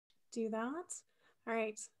do that. All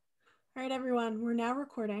right. All right, everyone, we're now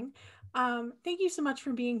recording. Thank you so much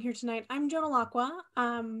for being here tonight. I'm Jonah Lacqua.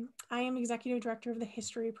 I am Executive Director of the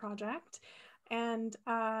History Project, and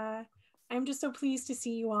I'm just so pleased to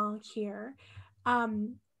see you all here.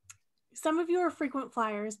 Some of you are frequent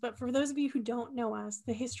flyers, but for those of you who don't know us,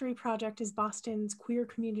 the History Project is Boston's queer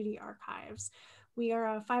community archives. We are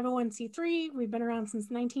a 501c3. We've been around since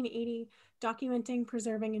 1980, documenting,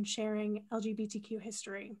 preserving, and sharing LGBTQ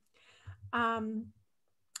history.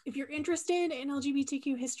 If you're interested in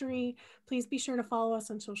LGBTQ history, please be sure to follow us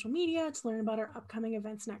on social media to learn about our upcoming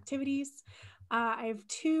events and activities. I have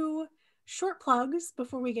two short plugs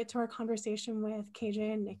before we get to our conversation with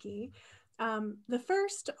KJ and Nikki. The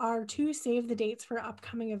first are to save the dates for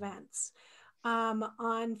upcoming events.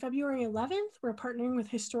 On February 11th, we're partnering with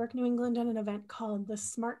Historic New England on an event called the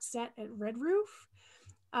Smart Set at Red Roof.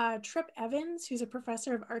 Tripp Evans, who's a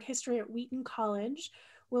professor of art history at Wheaton College,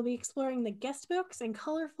 will be exploring the guest books and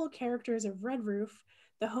colorful characters of Red Roof,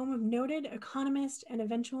 the home of noted economist and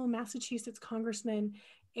eventual Massachusetts Congressman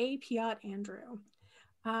A. Piatt Andrew.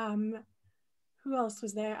 Who else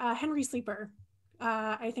was there? Henry Sleeper,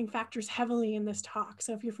 I think, factors heavily in this talk.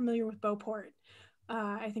 So if you're familiar with Beauport,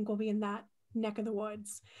 I think we'll be in that neck of the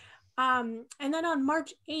woods. And then on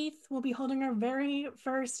March 8th, we'll be holding our very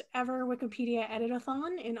first ever Wikipedia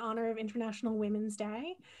edit-a-thon in honor of International Women's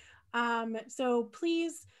Day. So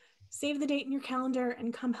please save the date in your calendar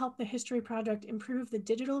and come help the History Project improve the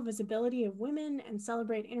digital visibility of women and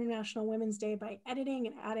celebrate International Women's Day by editing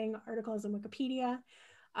and adding articles in Wikipedia.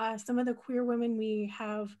 Some of the queer women we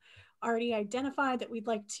have already identified that we'd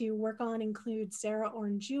like to work on include Sarah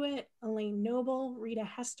Orne-Jewett, Elaine Noble, Rita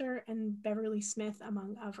Hester, and Beverly Smith,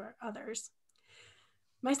 among others.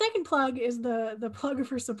 My second plug is the plug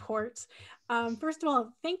for support. First of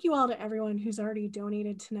all, thank you all to everyone who's already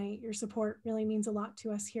donated tonight. Your support really means a lot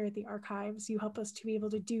to us here at the archives. You help us to be able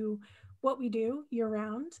to do what we do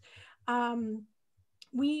year-round.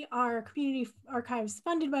 We are community archives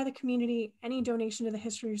funded by the community. Any donation to the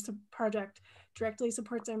History Project directly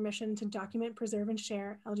supports our mission to document, preserve, and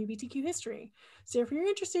share LGBTQ history. So if you're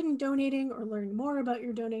interested in donating or learning more about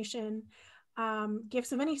your donation,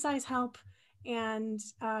 gifts of any size help, and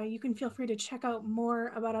you can feel free to check out more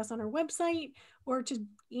about us on our website or to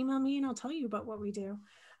email me and I'll tell you about what we do.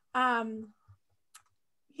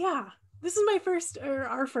 Yeah. This is my first, or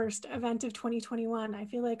our first event of 2021. I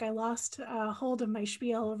feel like I lost hold of my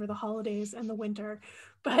spiel over the holidays and the winter.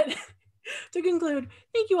 But to conclude,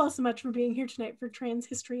 thank you all so much for being here tonight for Trans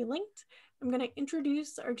History Linked. I'm going to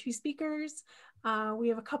introduce our two speakers. We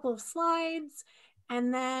have a couple of slides,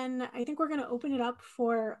 and then I think we're going to open it up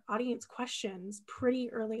for audience questions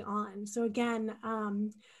pretty early on. So again,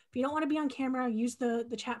 if you don't want to be on camera, use the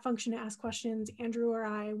chat function to ask questions. Andrew or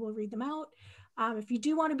I will read them out. If you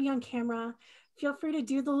do want to be on camera, feel free to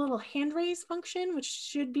do the little hand raise function, which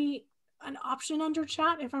should be an option under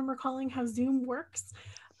chat if I'm recalling how Zoom works.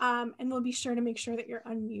 And we'll be sure to make sure that you're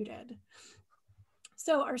unmuted.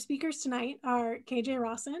 So our speakers tonight are KJ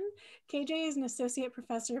Rawson. KJ is an associate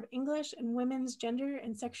professor of English and Women's Gender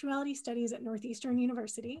and Sexuality Studies at Northeastern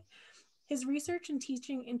University. His research and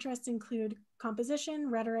teaching interests include composition,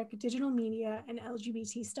 rhetoric, digital media, and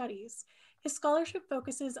LGBT studies. His scholarship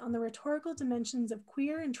focuses on the rhetorical dimensions of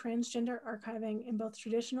queer and transgender archiving in both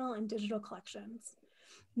traditional and digital collections.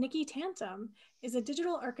 Nikki Tantum is a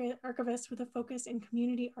digital archivist with a focus in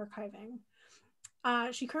community archiving.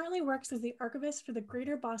 She currently works as the archivist for the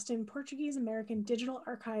Greater Boston Portuguese American Digital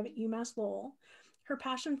Archive at UMass Lowell. Her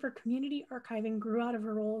passion for community archiving grew out of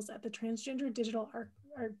her roles at the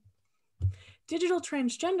Digital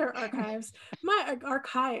Transgender Archives.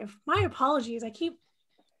 My apologies, I keep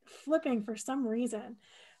flipping for some reason.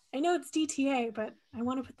 I know it's DTA, but I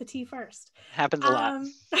want to put the T first. Happens a lot.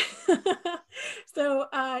 So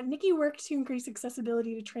Nikki worked to increase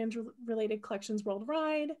accessibility to trans-related collections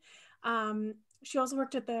worldwide. She also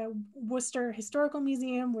worked at the Worcester Historical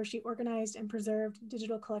Museum, where she organized and preserved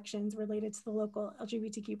digital collections related to the local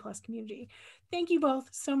LGBTQ+ community. Thank you both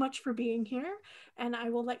so much for being here, and I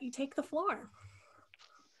will let you take the floor.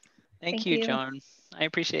 Thank you, Joan. I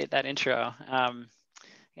appreciate that intro.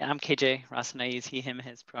 Yeah, I'm KJ Rawson. I use he, him,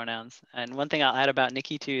 his pronouns. And one thing I'll add about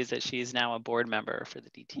Nikki too is that she's now a board member for the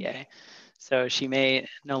DTA. So she may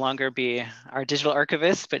no longer be our digital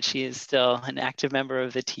archivist, but she is still an active member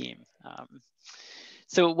of the team.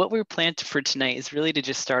 So what we're planned for tonight is really to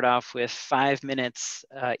just start off with 5 minutes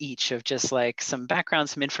each of just like some background,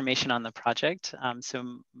 some information on the project.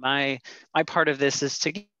 So my part of this is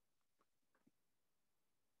to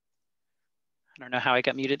don't know how I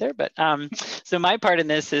got muted there, but so my part in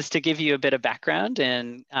this is to give you a bit of background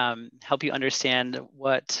and help you understand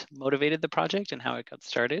what motivated the project and how it got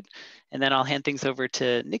started. And then I'll hand things over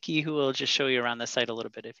to Nikki, who will just show you around the site a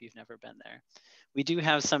little bit if you've never been there. We do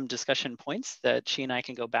have some discussion points that she and I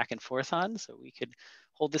can go back and forth on, so we could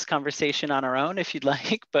hold this conversation on our own if you'd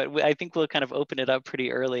like, but I think we'll kind of open it up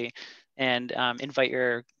pretty early and invite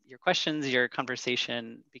your questions, your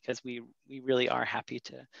conversation, because we really are happy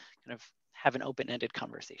to kind of have an open-ended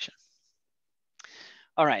conversation.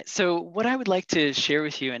 All right, so what I would like to share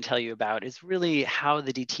with you and tell you about is really how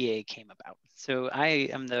the DTA came about. So I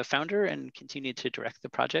am the founder and continue to direct the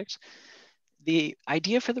project. The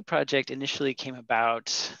idea for the project initially came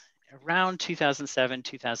about around 2007,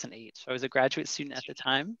 2008. So I was a graduate student at the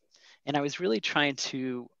time, and I was really trying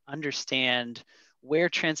to understand where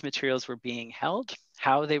trans materials were being held,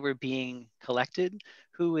 how they were being collected,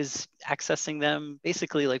 who was accessing them,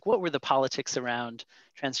 basically like what were the politics around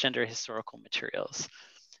transgender historical materials.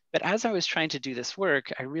 But as I was trying to do this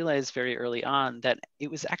work, I realized very early on that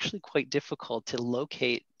it was actually quite difficult to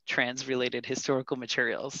locate trans-related historical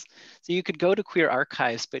materials. So you could go to queer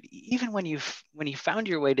archives, but even when you found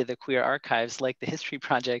your way to the queer archives, like the History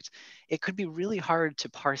Project, it could be really hard to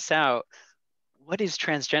parse out what is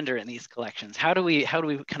transgender in these collections. How do we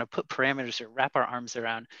kind of put parameters or wrap our arms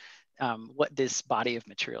around what this body of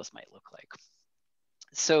materials might look like?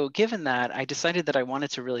 So given that, I decided that I wanted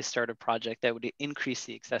to really start a project that would increase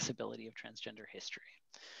the accessibility of transgender history.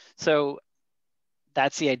 So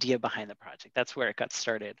that's the idea behind the project. That's where it got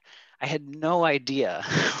started. I had no idea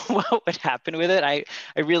what would happen with it. I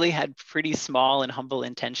really had pretty small and humble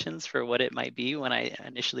intentions for what it might be when I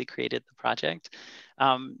initially created the project.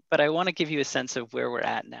 But I want to give you a sense of where we're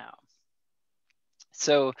at now.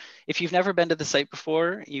 So if you've never been to the site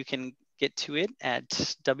before, you can get to it at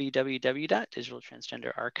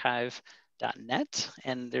www.digitaltransgenderarchive.net.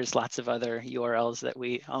 And there's lots of other URLs that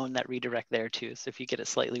we own that redirect there too. So if you get it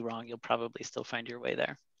slightly wrong, you'll probably still find your way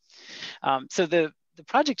there. So the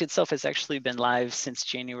project itself has actually been live since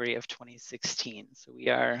January of 2016. So we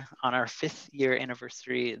are on our 5th year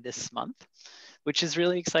anniversary this month, which is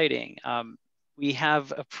really exciting. We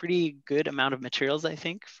have a pretty good amount of materials, I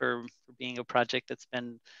think, for being a project that's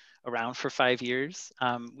been around for 5 years.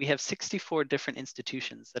 We have 64 different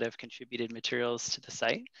institutions that have contributed materials to the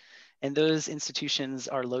site, and those institutions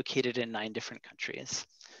are located in 9 different countries.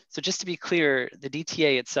 So just to be clear, the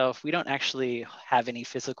DTA itself, we don't actually have any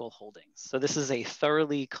physical holdings. So this is a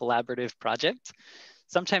thoroughly collaborative project.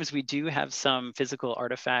 Sometimes we do have some physical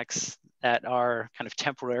artifacts that are kind of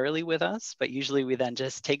temporarily with us, but usually we then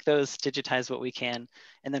just take those, digitize what we can,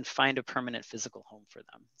 and then find a permanent physical home for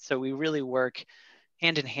them. So we really work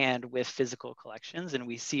hand in hand with physical collections, and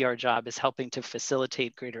we see our job as helping to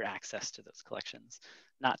facilitate greater access to those collections,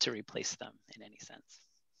 not to replace them in any sense.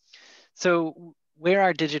 So where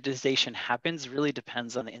our digitization happens really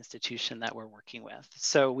depends on the institution that we're working with.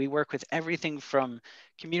 So we work with everything from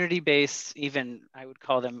community-based, even I would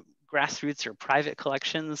call them grassroots or private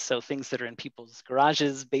collections. So things that are in people's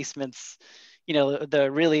garages, basements, you know,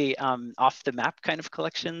 the really off the map kind of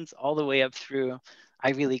collections, all the way up through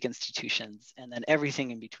Ivy League institutions, and then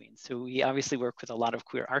everything in between. So we obviously work with a lot of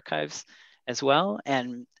queer archives as well.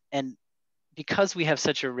 And because we have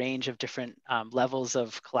such a range of different levels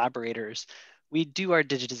of collaborators, we do our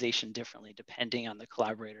digitization differently depending on the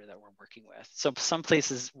collaborator that we're working with. So some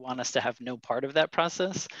places want us to have no part of that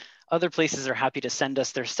process. Other places are happy to send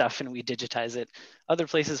us their stuff and we digitize it. Other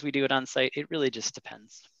places we do it on site. It really just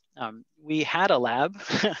depends. We had a lab,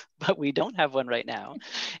 but we don't have one right now,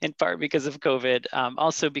 in part because of COVID,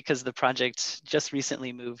 also because the project just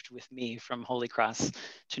recently moved with me from Holy Cross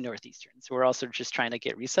to Northeastern. So we're also just trying to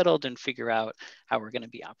get resettled and figure out how we're going to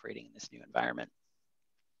be operating in this new environment.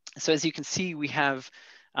 So as you can see, we have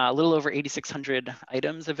a little over 8,600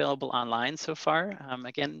 items available online so far.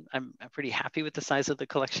 Again, I'm pretty happy with the size of the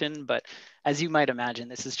collection, but as you might imagine,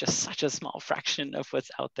 this is just such a small fraction of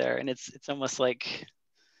what's out there. And it's almost like,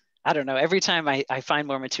 I don't know, every time I find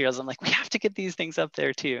more materials, I'm like, we have to get these things up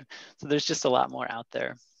there too. So there's just a lot more out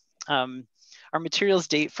there. Our materials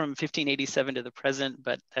date from 1587 to the present,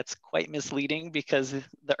 but that's quite misleading because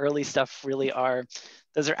the early stuff really are,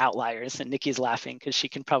 those are outliers, and Nikki's laughing because she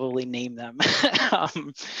can probably name them.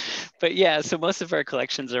 But yeah, so most of our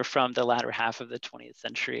collections are from the latter half of the 20th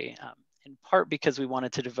century, in part because we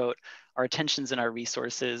wanted to devote our attentions and our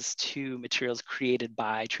resources to materials created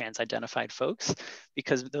by trans-identified folks,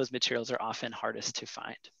 because those materials are often hardest to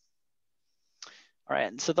find. All right,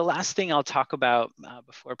 and so the last thing I'll talk about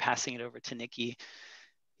before passing it over to Nikki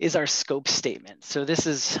is our scope statement. So this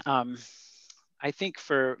is, I think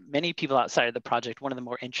for many people outside of the project, one of the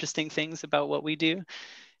more interesting things about what we do,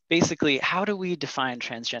 basically, how do we define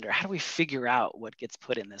transgender? How do we figure out what gets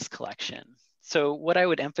put in this collection? So what I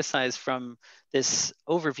would emphasize from this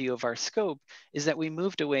overview of our scope is that we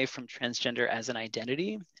moved away from transgender as an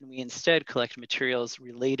identity, and we instead collect materials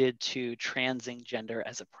related to transing gender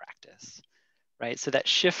as a practice, right? So that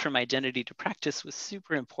shift from identity to practice was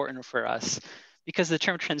super important for us because the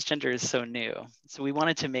term transgender is so new. So we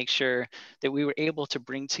wanted to make sure that we were able to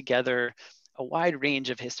bring together a wide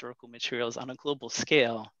range of historical materials on a global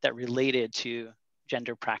scale that related to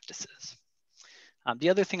gender practices. The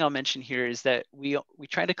other thing I'll mention here is that we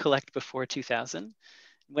try to collect before 2000.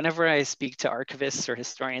 Whenever I speak to archivists or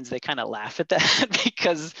historians, they kind of laugh at that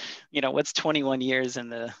because, what's 21 years in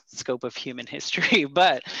the scope of human history?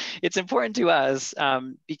 But it's important to us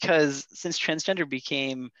because since transgender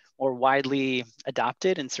became more widely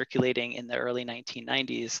adopted and circulating in the early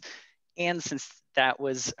 1990s, and since that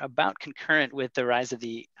was about concurrent with the rise of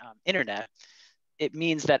the internet, it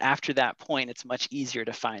means that after that point, it's much easier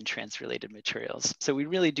to find trans-related materials. So we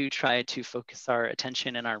really do try to focus our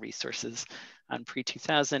attention and our resources on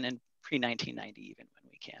pre-2000 and pre-1990 even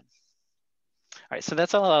when we can. All right, so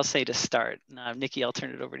that's all I'll say to start. Nikki, I'll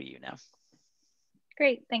turn it over to you now.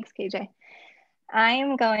 Great, thanks, KJ.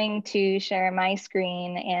 I'm going to share my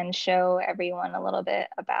screen and show everyone a little bit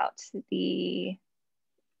about the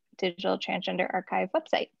Digital Transgender Archive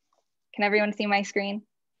website. Can everyone see my screen?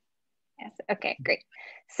 Yes, okay, great.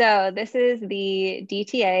 So this is the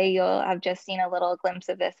DTA. You'll have just seen a little glimpse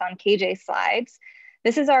of this on KJ's slides.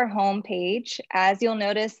 This is our home page. As you'll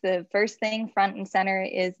notice, the first thing front and center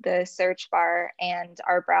is the search bar and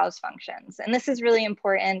our browse functions. And this is really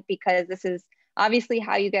important because this is obviously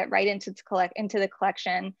how you get right into the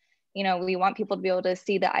collection. We want people to be able to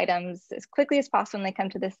see the items as quickly as possible when they come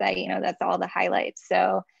to the site. That's all the highlights.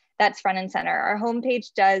 So that's front and center. Our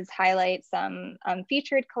homepage does highlight some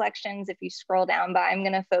featured collections if you scroll down, but I'm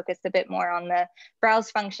going to focus a bit more on the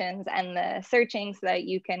browse functions and the searching so that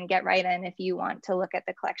you can get right in if you want to look at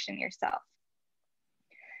the collection yourself.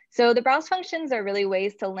 So the browse functions are really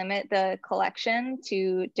ways to limit the collection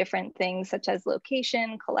to different things such as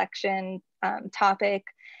location, collection, topic.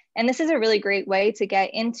 And this is a really great way to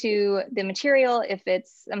get into the material. If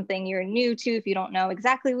it's something you're new to, if you don't know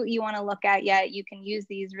exactly what you want to look at yet, you can use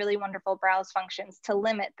these really wonderful browse functions to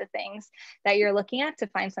limit the things that you're looking at to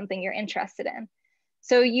find something you're interested in.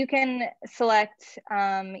 So you can select,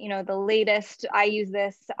 the latest. I use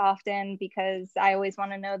this often because I always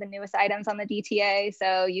want to know the newest items on the DTA.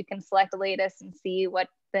 So you can select the latest and see what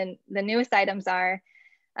the newest items are.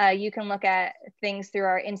 You can look at things through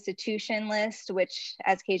our institution list, which,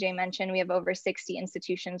 as KJ mentioned, we have over 60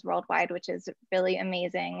 institutions worldwide, which is really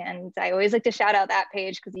amazing. And I always like to shout out that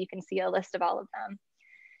page because you can see a list of all of them.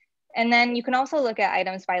 And then you can also look at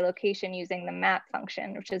items by location using the map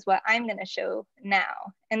function, which is what I'm going to show now.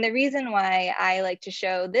 And the reason why I like to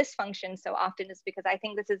show this function so often is because I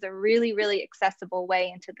think this is a really, really accessible way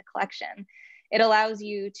into the collection. It allows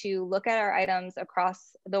you to look at our items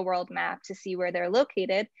across the world map to see where they're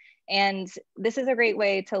located. And this is a great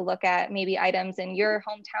way to look at maybe items in your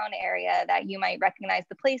hometown area that you might recognize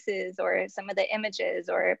the places or some of the images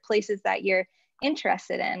or places that you're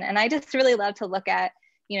interested in. And I just really love to look at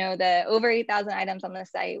the over 8,000 items on the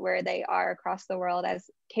site where they are across the world. As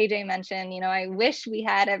KJ mentioned, I wish we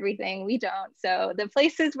had everything. We don't. So the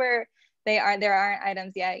places where there aren't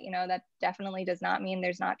items yet, that definitely does not mean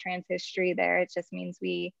there's not trans history there. It just means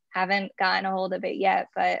we haven't gotten a hold of it yet.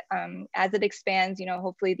 But as it expands,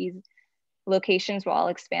 hopefully these locations will all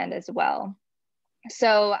expand as well.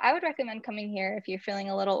 So I would recommend coming here if you're feeling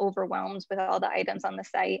a little overwhelmed with all the items on the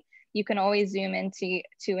site. You can always zoom into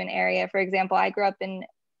an area. For example, I grew up in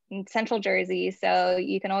Central Jersey, so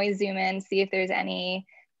you can always zoom in, see if there's any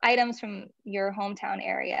items from your hometown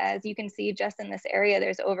area. As you can see, just in this area,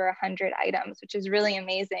 there's over 100 items, which is really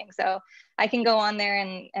amazing. So I can go on there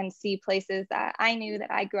and see places that I knew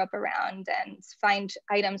that I grew up around and find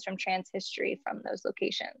items from trans history from those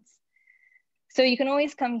locations. So you can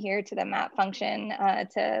always come here to the map function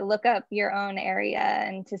to look up your own area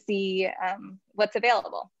and to see what's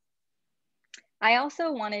available. I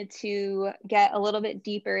also wanted to get a little bit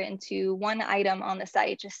deeper into one item on the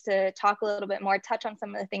site, just to talk a little bit more, touch on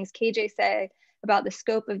some of the things KJ said about the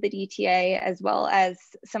scope of the DTA, as well as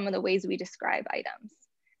some of the ways we describe items.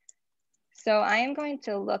 So I am going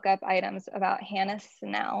to look up items about Hannah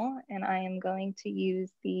Snell, and I am going to use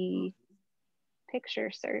the picture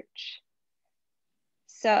search.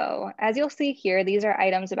 So as you'll see here, these are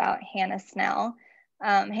items about Hannah Snell.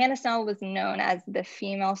 Hannah Snell was known as the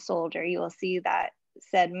female soldier. You will see that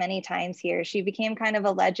said many times here, she became kind of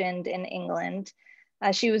a legend in England.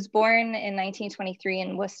 She was born in 1923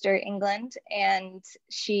 in Worcester, England, and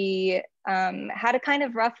she had a kind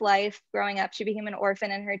of rough life growing up. She became an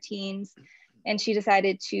orphan in her teens, and she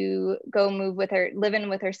decided to go live in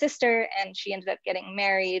with her sister, and she ended up getting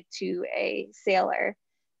married to a sailor.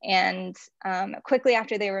 And quickly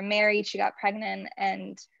after they were married, she got pregnant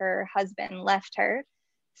and her husband left her.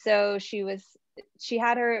 So she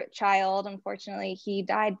had her child. Unfortunately, he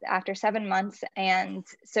died after 7 months. And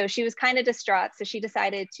so she was kind of distraught. So she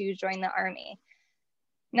decided to join the army.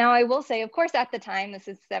 Now, I will say, of course, at the time, this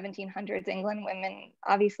is 1700s England, women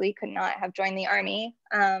obviously could not have joined the army.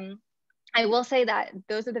 I will say that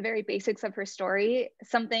those are the very basics of her story.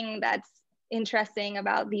 Something that's interesting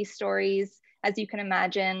about these stories, as you can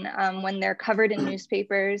imagine, when they're covered in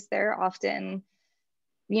newspapers, they're often,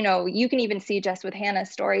 you can even see just with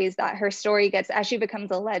Hannah's stories that her story gets, as she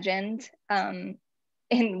becomes a legend,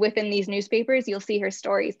 within these newspapers, you'll see her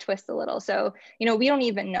stories twist a little. So, we don't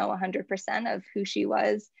even know 100% of who she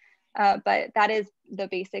was, but that is the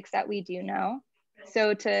basics that we do know.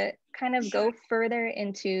 So to kind of go further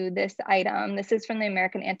into this item, this is from the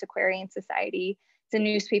American Antiquarian Society. It's a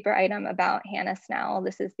newspaper item about Hannah Snell.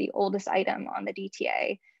 This is the oldest item on the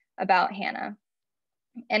DTA about Hannah.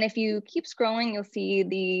 And if you keep scrolling, you'll see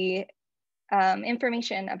the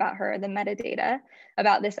information about her, the metadata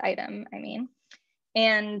about this item,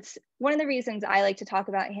 And one of the reasons I like to talk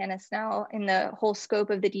about Hannah Snell in the whole scope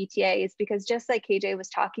of the DTA is because, just like KJ was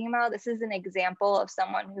talking about, this is an example of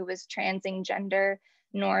someone who was transing gender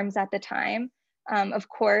norms at the time. Of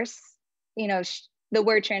course, the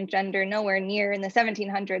word transgender, nowhere near in the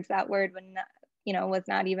 1700s, that word was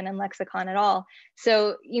not even in lexicon at all.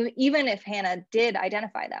 So even if Hannah did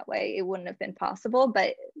identify that way, it wouldn't have been possible.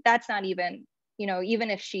 But that's not even, even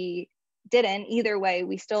if she didn't, either way,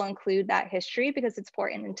 we still include that history because it's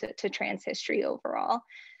important to trans history overall.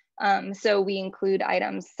 So we include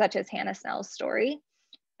items such as Hannah Snell's story.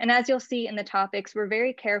 And as you'll see in the topics, we're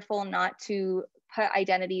very careful not to put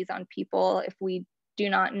identities on people if we do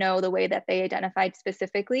not know the way that they identified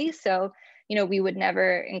specifically. So, we would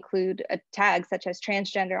never include a tag such as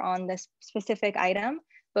transgender on this specific item,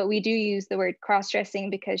 but we do use the word cross-dressing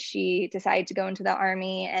because she decided to go into the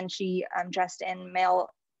army and she dressed in male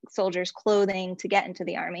soldiers' clothing to get into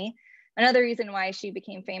the army. Another reason why she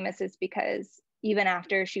became famous is because even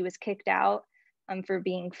after she was kicked out for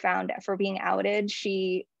being outed,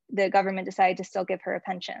 the government decided to still give her a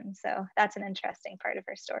pension. So that's an interesting part of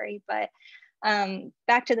her story. But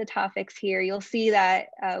back to the topics here, you'll see that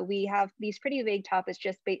we have these pretty vague topics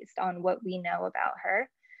just based on what we know about her.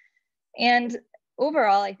 And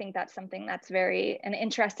overall, I think that's something that's an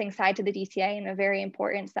interesting side to the DTA, and a very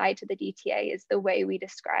important side to the DTA is the way we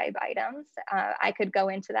describe items. I could go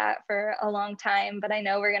into that for a long time, but I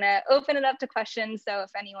know we're gonna open it up to questions. So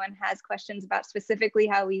if anyone has questions about specifically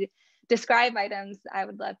how we describe items, I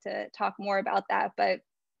would love to talk more about that. But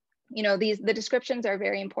the descriptions are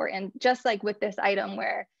very important, just like with this item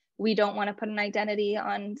where we don't want to put an identity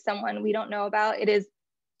on someone we don't know about. It is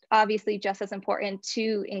obviously just as important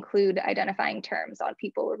to include identifying terms on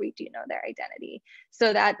people where we do know their identity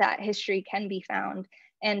so that that history can be found,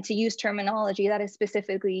 and to use terminology that is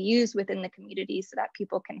specifically used within the community so that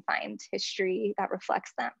people can find history that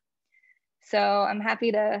reflects them. So I'm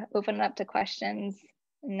happy to open it up to questions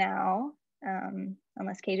now,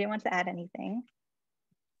 unless KJ wants to add anything.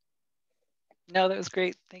 No, that was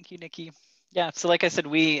great. Thank you, Nikki. Yeah, so like I said,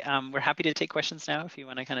 we're happy to take questions now if you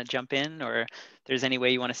want to kind of jump in, or if there's any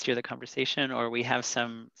way you want to steer the conversation, or we have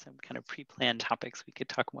some kind of pre-planned topics we could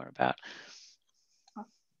talk more about.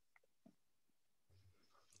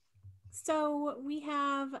 So we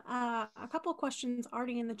have a couple of questions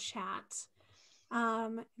already in the chat.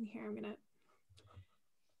 And here I'm gonna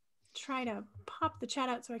try to pop the chat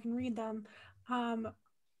out so I can read them.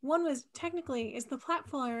 One was technically, is the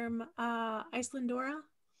platform Icelandora?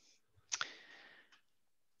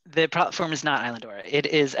 The platform is not Islandora. It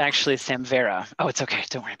is actually Samvera. Oh, it's okay.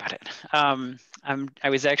 Don't worry about it.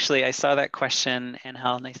 I saw that question, and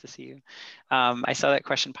Hal, nice to see you. I saw that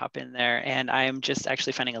question pop in there, and I am just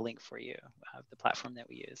actually finding a link for you of the platform that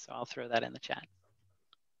we use. So I'll throw that in the chat.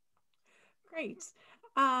 Great.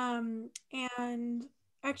 And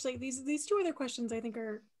actually, these two other questions I think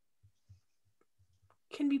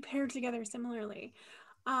can be paired together similarly.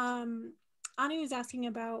 Anu is asking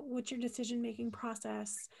about what's your decision-making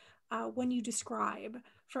process when you describe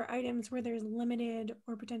for items where there's limited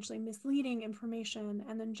or potentially misleading information.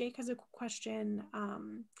 And then Jake has a question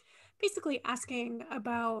basically asking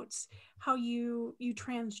about how you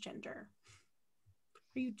transgender.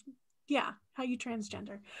 How you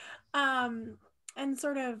transgender. And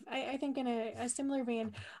sort of, I think in a similar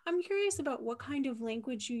vein, I'm curious about what kind of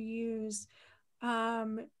language you use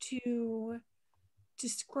to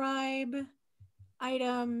describe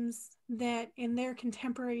items that in their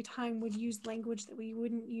contemporary time would use language that we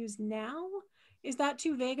wouldn't use now. Is that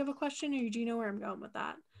too vague of a question, or do you know where I'm going with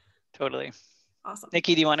that? Totally. Awesome.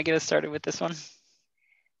 Nikki, do you want to get us started with this one?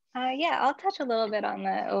 Yeah, I'll touch a little bit on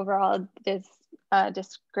the overall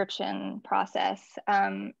description process.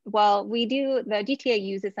 Well, the DTA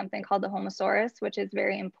uses something called the homosaurus, which is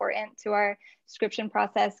very important to our description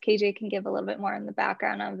process. KJ can give a little bit more on the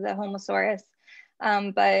background of the homosaurus.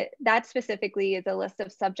 But that specifically is a list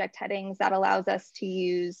of subject headings that allows us to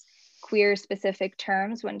use queer specific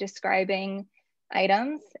terms when describing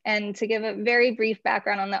items. And to give a very brief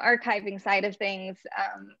background on the archiving side of things,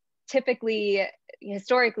 typically,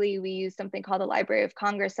 historically, we use something called the Library of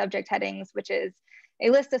Congress subject headings, which is a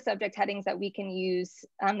list of subject headings that we can use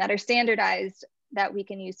that are standardized, that we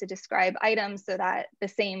can use to describe items so that the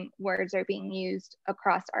same words are being used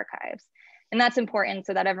across archives. And that's important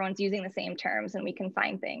so that everyone's using the same terms and we can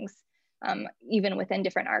find things even within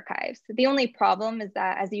different archives. The only problem is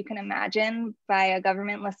that, as you can imagine, by a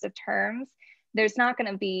government list of terms, there's not going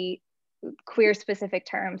to be queer specific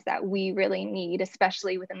terms that we really need,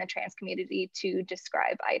 especially within the trans community, to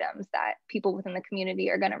describe items that people within the community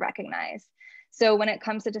are going to recognize. So when it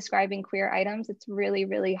comes to describing queer items, it's really,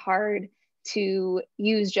 really hard to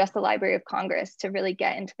use just the Library of Congress to really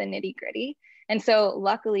get into the nitty gritty. And so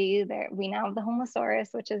luckily we now have the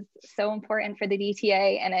homosaurus, which is so important for the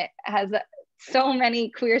DTA, and it has so many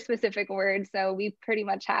queer specific words. So we pretty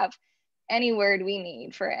much have any word we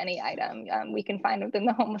need for any item, we can find within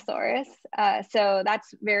the homosaurus. So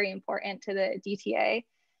that's very important to the DTA.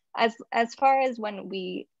 As far as when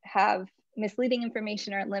we have misleading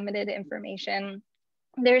information or limited information,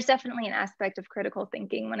 there's definitely an aspect of critical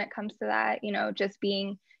thinking when it comes to that, just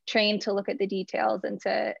being trained to look at the details and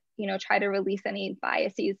to, try to release any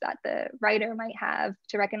biases that the writer might have,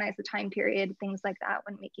 to recognize the time period, things like that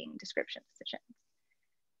when making description decisions.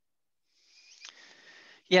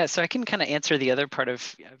 Yeah, so I can kind of answer the other part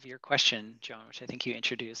of your question, Joan, which I think you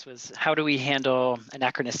introduced, was how do we handle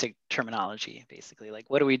anachronistic terminology, basically? Like,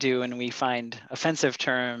 what do we do when we find offensive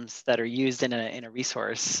terms that are used in a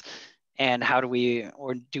resource, and how do we,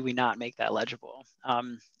 or do we not make that legible?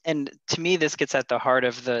 And to me, this gets at the heart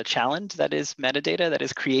of the challenge that is metadata, that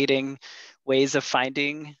is creating ways of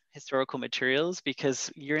finding historical materials,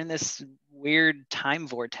 because you're in this weird time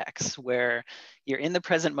vortex where you're in the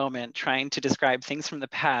present moment trying to describe things from the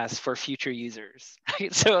past for future users.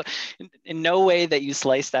 Right? So in no way that you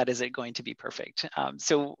slice that is it going to be perfect.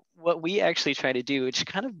 So what we actually try to do, which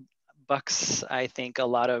kind of bucks, I think, a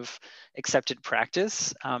lot of accepted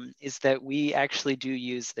practice, is that we actually do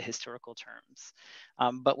use the historical terms.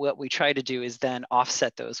 But what we try to do is then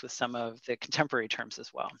offset those with some of the contemporary terms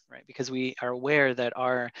as well, right? Because we are aware that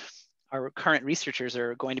our current researchers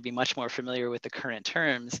are going to be much more familiar with the current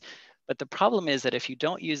terms. But the problem is that if you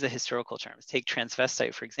don't use the historical terms, take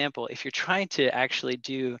transvestite, for example, if you're trying to actually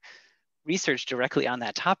do research directly on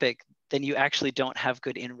that topic, then you actually don't have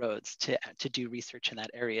good inroads to do research in that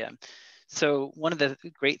area. So one of the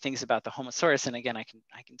great things about the homosaurus, and again, I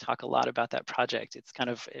can talk a lot about that project, it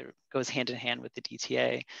goes hand in hand with the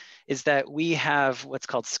DTA, is that we have what's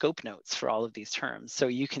called scope notes for all of these terms. So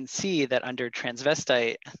you can see that under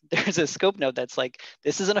transvestite, there's a scope note that's like,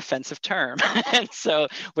 this is an offensive term. And so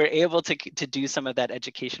we're able to do some of that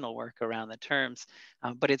educational work around the terms,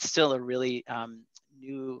 but it's still a really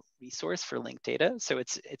new resource for linked data. So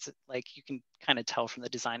it's like, you can kind of tell from the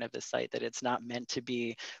design of the site that it's not meant to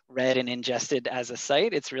be read and ingested as a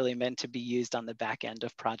site. It's really meant to be used on the back end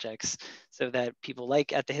of projects so that people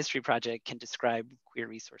like at the History Project can describe queer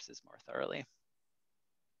resources more thoroughly.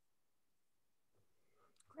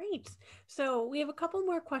 Great. So we have a couple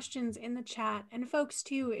more questions in the chat, and folks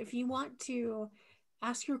too, if you want to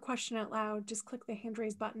ask your question out loud, just click the hand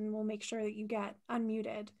raise button. We'll make sure that you get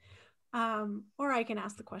unmuted. Or I can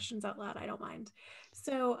ask the questions out loud, I don't mind.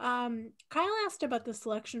 So Kyle asked about the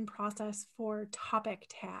selection process for topic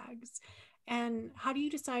tags, and how do you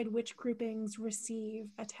decide which groupings receive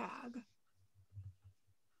a tag? Do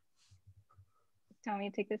you want me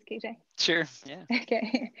to take this, KJ? Sure, yeah.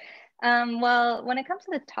 Okay. Well, when it comes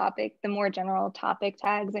to the topic, the more general topic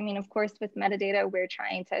tags, I mean, of course, with metadata, we're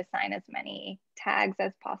trying to assign as many tags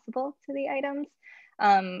as possible to the items.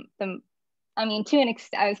 I mean, to an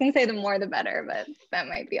extent, I was going to say the more the better, but that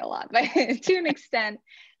might be a lot. But to an extent,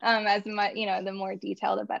 as much, the more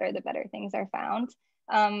detail, the better things are found.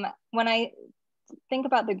 think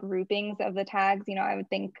about the groupings of the tags. You know, I would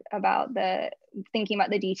think about thinking about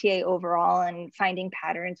the DTA overall and finding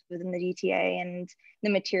patterns within the DTA and the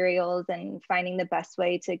materials and finding the best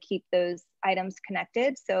way to keep those items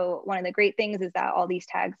connected. So one of the great things is that all these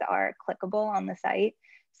tags are clickable on the site.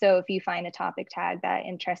 So if you find a topic tag that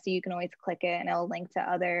interests you, you can always click it and it'll link to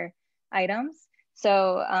other items.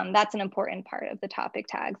 So that's an important part of the topic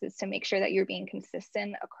tags, is to make sure that you're being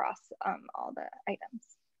consistent across all the items.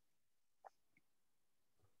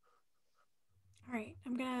 All right,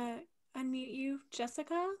 I'm gonna unmute you,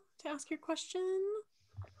 Jessica, to ask your question.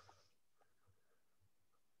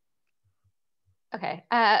 Okay,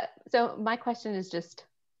 so my question is just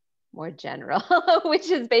more general,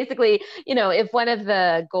 which is basically, you know, if one of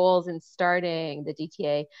the goals in starting the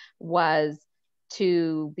DTA was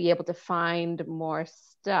to be able to find more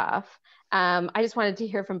stuff, I just wanted to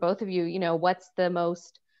hear from both of you, you know, what's the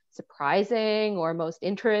most surprising or most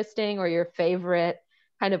interesting or your favorite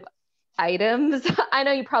kind of items? I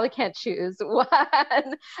know you probably can't choose one,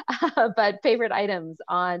 but favorite items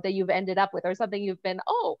that you've ended up with, or something you've been,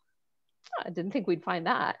 oh, I didn't think we'd find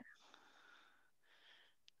that.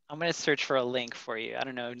 I'm going to search for a link for you. I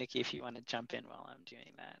don't know, Nikki, if you want to jump in while I'm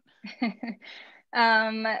doing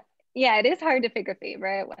that. Yeah, it is hard to pick a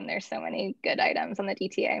favorite when there's so many good items on the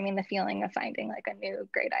DTA. I mean, the feeling of finding like a new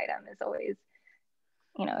great item is always,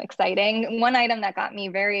 you know, exciting. One item that got me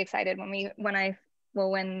very excited when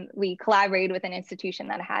we collaborated with an institution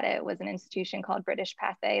that had it was an institution called British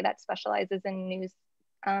Pathé that specializes in news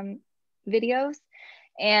videos.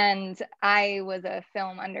 And I was a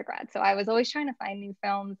film undergrad, so I was always trying to find new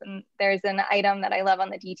films. And there's an item that I love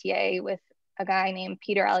on the DTA with a guy named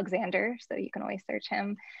Peter Alexander, so you can always search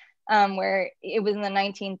him, where it was in the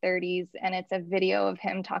 1930s, and it's a video of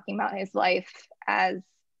him talking about his life as,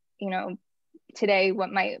 you know, today what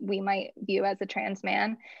we might view as a trans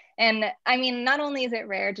man. And I mean, not only is it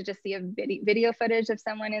rare to just see a video footage of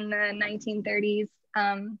someone in the 1930s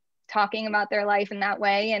talking about their life in that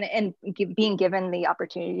way and being given the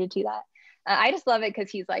opportunity to do that. I just love it because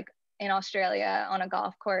he's like in Australia on a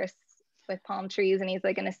golf course with palm trees, and he's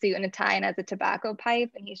like in a suit and a tie and has a tobacco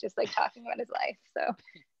pipe, and he's just like talking about his life. So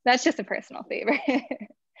that's just a personal favorite.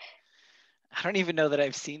 I don't even know that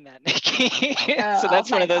I've seen that, Nikki. So that's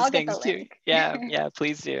one of those things too. Yeah,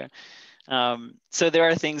 please do. So there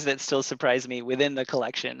are things that still surprise me within the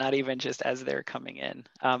collection, not even just as they're coming in.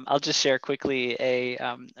 I'll just share quickly a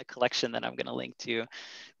collection that I'm going to link to,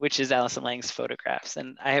 which is Alison Lang's photographs.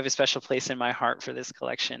 And I have a special place in my heart for this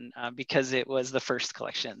collection because it was the first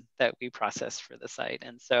collection that we processed for the site.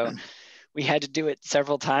 And so we had to do it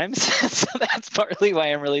several times. So that's partly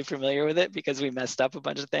why I'm really familiar with it, because we messed up a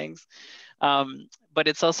bunch of things. But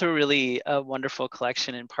it's also really a wonderful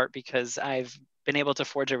collection, in part because I've been able to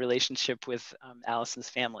forge a relationship with Alison's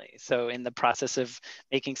family. So in the process of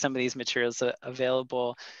making some of these materials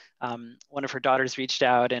available, one of her daughters reached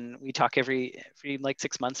out, and we talk every like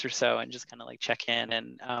 6 months or so and just kind of like check in.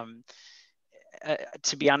 And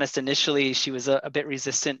to be honest, initially she was a bit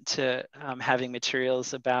resistant to having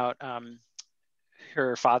materials about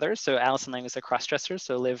her father. So Alison Lang was a cross-dresser,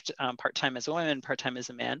 so lived part-time as a woman, part-time as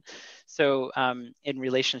a man. So in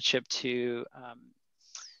relationship to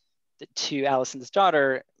Alison's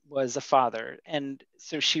daughter was a father. And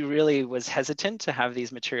so she really was hesitant to have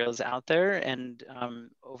these materials out there. And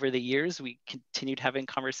over the years, we continued having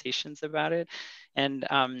conversations about it. And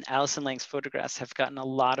Alison Lang's photographs have gotten a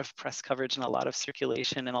lot of press coverage and a lot of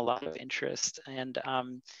circulation and a lot of interest. And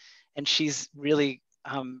she's really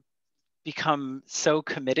become so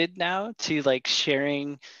committed now to like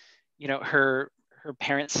sharing, you know, her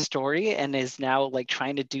parents' story, and is now like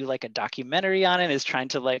trying to do like a documentary on it, is trying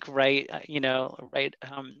to like write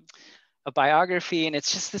a biography. And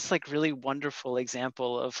it's just this like really wonderful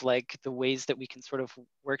example of like the ways that we can sort of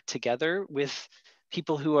work together with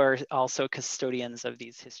people who are also custodians of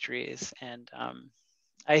these histories. And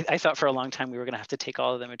I thought for a long time we were going to have to take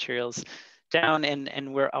all of the materials down,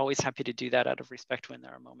 and we're always happy to do that out of respect when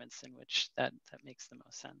there are moments in which that makes the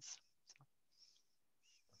most sense.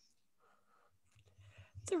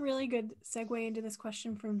 It's a really good segue into this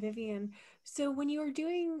question from Vivian. So when you are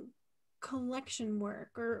doing collection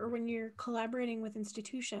work, or when you're collaborating with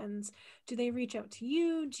institutions, do they reach out to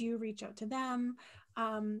you? Do you reach out to them?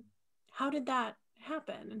 How did that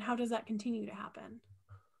happen, and how does that continue to happen?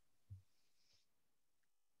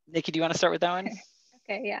 Nikki, do you want to start with that one?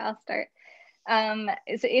 Okay, yeah, I'll start.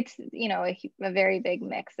 It's you know, a very big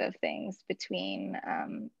mix of things between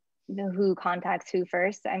who contacts who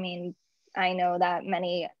first. I mean, I know that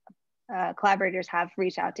many collaborators have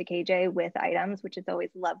reached out to KJ with items, which is always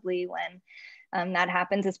lovely when that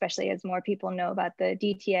happens, especially as more people know about the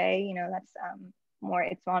DTA. You know, that's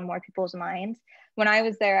it's on more people's minds. When I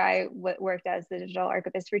was there, I worked as the digital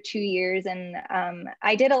archivist for 2 years, and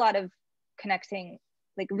I did a lot of connecting,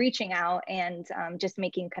 like reaching out and just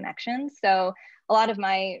making connections. So a lot of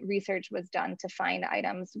my research was done to find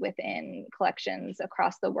items within collections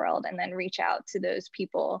across the world and then reach out to those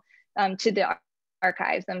people, to the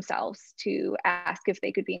archives themselves, to ask if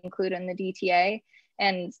they could be included in the DTA.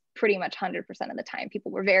 And pretty much 100% of the time,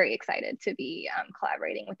 people were very excited to be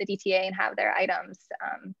collaborating with the DTA and have their items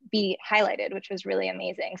be highlighted, which was really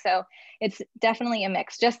amazing. So it's definitely a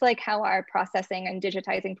mix, just like how our processing and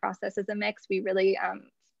digitizing process is a mix. We really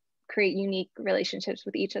create unique relationships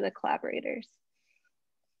with each of the collaborators.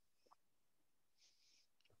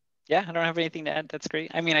 Yeah, I don't have anything to add. That's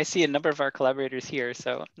great. I mean, I see a number of our collaborators here,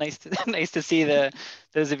 so nice to see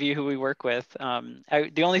those of you who we work with.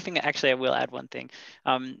 The only thing, actually, I will add one thing.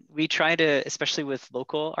 We try to, especially with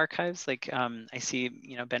local archives, like I see,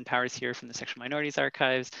 Ben Powers here from the Sexual Minorities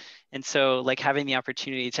Archives, and so like having the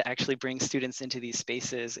opportunity to actually bring students into these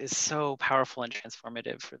spaces is so powerful and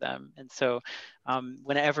transformative for them. And so,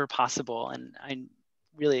 whenever possible, and I'm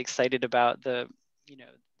really excited about the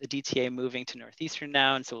DTA moving to Northeastern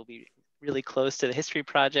now, and so we'll be really close to the history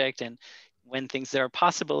project. And when things are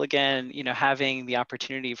possible again, having the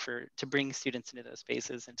opportunity to bring students into those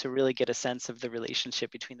spaces and to really get a sense of the relationship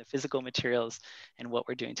between the physical materials and what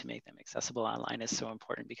we're doing to make them accessible online is so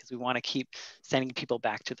important, because we want to keep sending people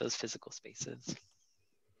back to those physical spaces.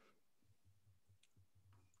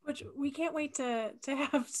 Which we can't wait to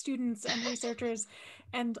have students and researchers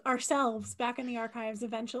and ourselves back in the archives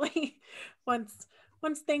eventually, once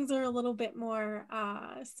things are a little bit more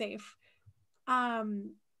safe.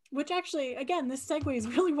 Which actually, again, this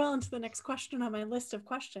segues really well into the next question on my list of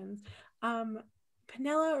questions. Panella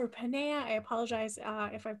or Panea, I apologize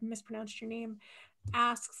if I've mispronounced your name,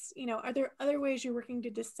 asks, are there other ways you're working to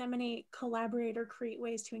disseminate, collaborate, or create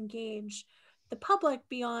ways to engage the public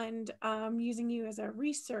beyond using you as a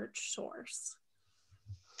research source?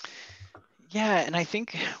 Yeah, and I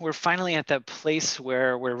think we're finally at that place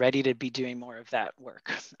where we're ready to be doing more of that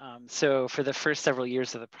work. So for the first several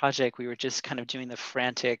years of the project, we were just kind of doing the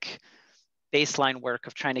frantic baseline work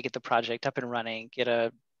of trying to get the project up and running, get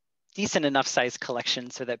a decent enough size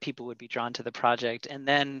collection so that people would be drawn to the project. And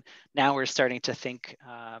then now we're starting to think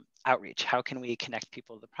outreach. How can we connect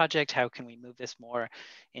people to the project? How can we move this more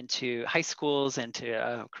into high schools, into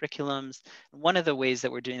curriculums? One of the ways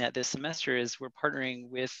that we're doing that this semester is we're partnering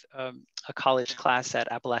with a college class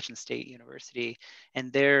at Appalachian State University,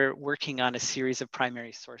 and they're working on a series of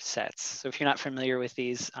primary source sets. So if you're not familiar with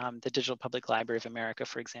these, the Digital Public Library of America,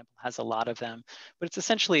 for example, has a lot of them, but it's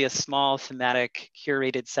essentially a small thematic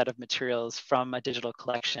curated set of materials from a digital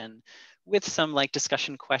collection with some like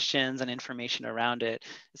discussion questions and information around it.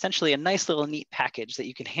 Essentially a nice little neat package that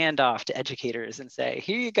you can hand off to educators and say,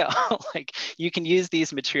 here you go. Like you can use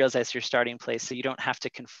these materials as your starting place, so you don't have to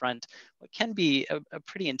confront what can be a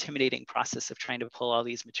pretty intimidating process of trying to pull all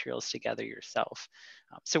these materials together yourself.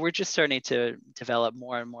 So we're just starting to develop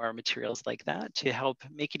more and more materials like that to help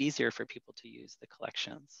make it easier for people to use the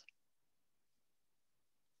collections.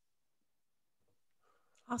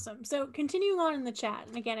 Awesome. So continuing on in the chat,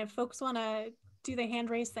 and again, if folks want to do the hand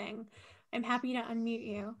raise thing, I'm happy to unmute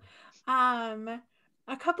you.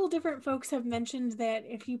 A couple different folks have mentioned that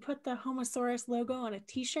if you put the Homosaurus logo on a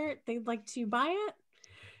t-shirt, they'd like to buy it.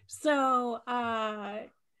 So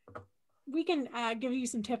we can give you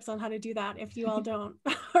some tips on how to do that if you all don't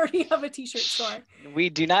already have a t-shirt store. We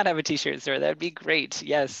do not have a t-shirt store. That'd be great.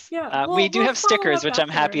 Yes. Yeah, we do have stickers, which I'm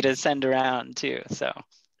happy to send around too. So.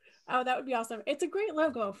 Oh, that would be awesome. It's a great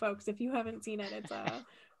logo, folks, if you haven't seen it. It's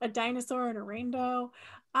a dinosaur and a rainbow.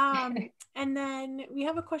 And then we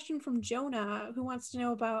have a question from Jonah, who wants to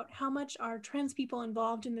know about how much are trans people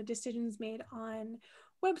involved in the decisions made on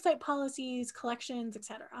website policies, collections,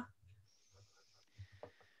 etc.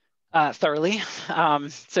 Thoroughly.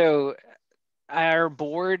 So our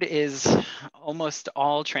board is almost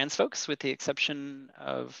all trans folks, with the exception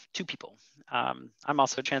of 2 people. I'm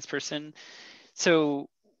also a trans person. So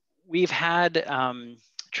we've had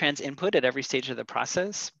trans input at every stage of the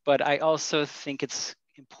process, but I also think it's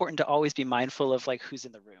important to always be mindful of like who's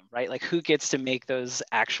in the room, right? Like who gets to make those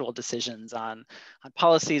actual decisions on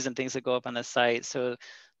policies and things that go up on the site. So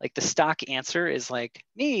like the stock answer is like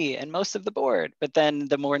me and most of the board, but then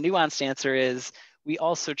the more nuanced answer is we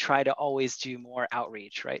also try to always do more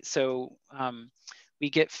outreach, right? So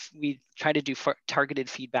we try to do targeted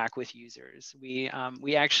feedback with users. We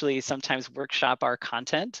actually sometimes workshop our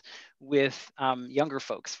content with younger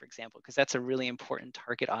folks, for example, because that's a really important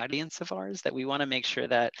target audience of ours that we want to make sure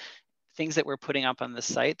that things that we're putting up on the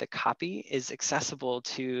site, the copy, is accessible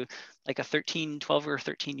to like a 12 or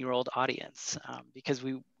 13-year-old audience, because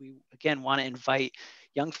we again want to invite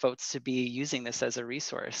young folks to be using this as a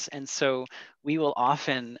resource. And so we will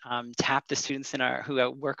often tap the students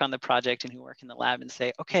who work on the project and who work in the lab and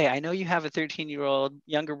say, okay, I know you have a 13-year-old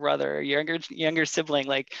younger brother, or younger sibling,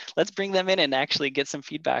 like let's bring them in and actually get some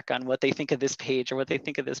feedback on what they think of this page or what they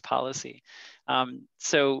think of this policy.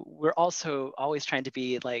 So we're also always trying to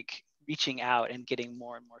be like reaching out and getting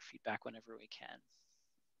more and more feedback whenever we can.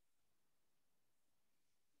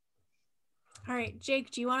 All right,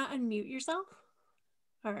 Jake, do you want to unmute yourself?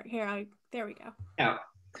 All right, here, there we go. Yeah.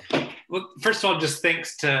 Well, first of all, just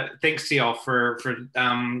thanks to y'all for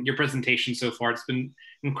your presentation so far. It's been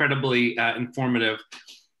incredibly informative.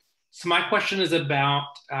 So my question is about,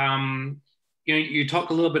 you talk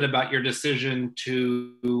a little bit about your decision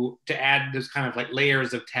to add those kind of like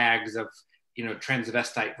layers of tags of,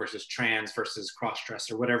 transvestite versus trans versus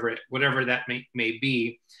cross-dresser, whatever that may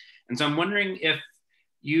be. And so I'm wondering if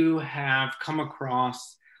you have come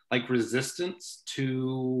across like resistance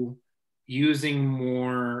to using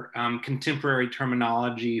more contemporary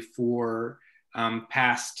terminology for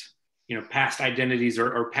past identities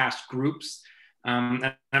or past groups.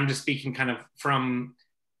 And I'm just speaking kind of from,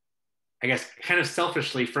 I guess, kind of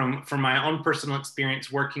selfishly from my own personal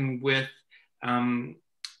experience working with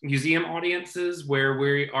museum audiences, where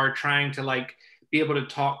we are trying to like be able to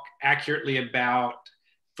talk accurately about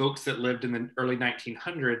folks that lived in the early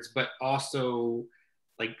 1900s, but also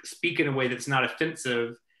like speak in a way that's not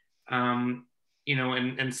offensive. And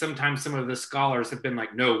sometimes some of the scholars have been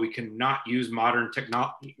like, no, we cannot use modern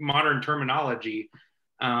terminology.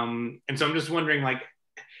 And so I'm just wondering, like,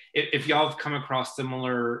 if y'all have come across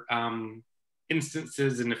similar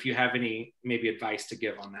instances, and if you have any maybe advice to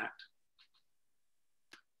give on that.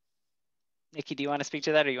 Nikki, do you want to speak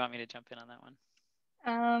to that, or you want me to jump in on that one?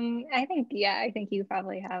 I think you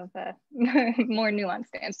probably have a more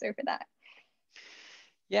nuanced answer for that.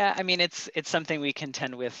 Yeah, I mean, it's something we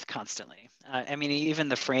contend with constantly. I mean, even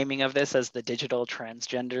the framing of this as the Digital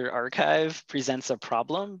Transgender Archive presents a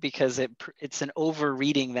problem, because it's an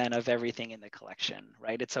over-reading then of everything in the collection,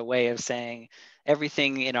 right? It's a way of saying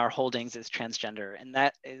everything in our holdings is transgender, and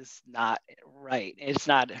that is not right. It's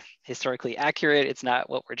not historically accurate. It's not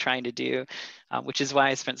what we're trying to do, which is why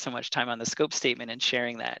I spent so much time on the scope statement and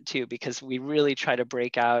sharing that too, because we really try to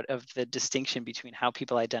break out of the distinction between how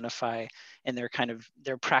people identify and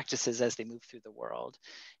their practices as they move through the world.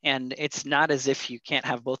 And it's not as if you can't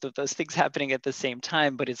have both of those things happening at the same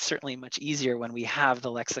time, but it's certainly much easier when we have the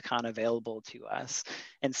lexicon available to us.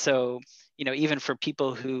 And so, even for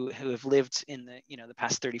people who have lived in the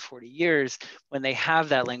past 30, 40 years, when they have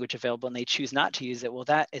that language available and they choose not to use it, well,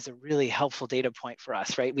 that is a really helpful data point for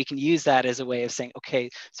us, right? We can use that as a way of saying, okay,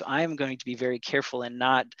 so I'm going to be very careful and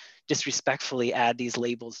not disrespectfully add these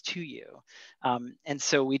labels to you. And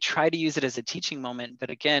so we try to use it as a teaching moment, but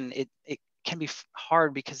again, it can be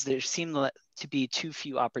hard because there seem to be too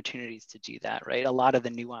few opportunities to do that, right? A lot of the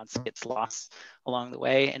nuance gets lost along the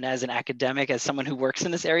way. And as an academic, as someone who works in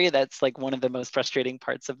this area, that's like one of the most frustrating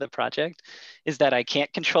parts of the project, is that I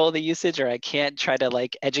can't control the usage, or I can't try to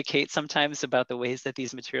like educate sometimes about the ways that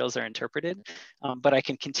these materials are interpreted. But I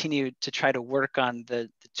can continue to try to work on the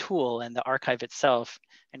tool and the archive itself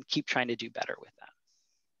and keep trying to do better with that.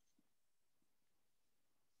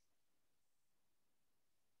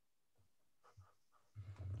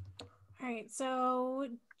 All right, so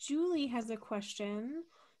Julie has a question.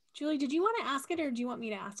 Julie, did you want to ask it, or do you want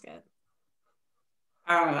me to ask it?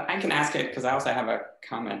 I can ask it because I also have a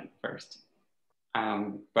comment first.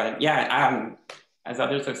 But yeah, as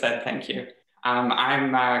others have said, thank you.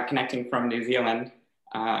 I'm connecting from New Zealand.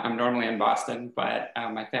 I'm normally in Boston, but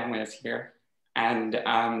my family is here. And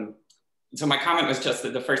so my comment was just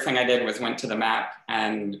that the first thing I did was went to the map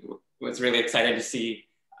and was really excited to see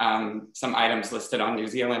some items listed on New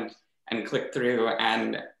Zealand, and clicked through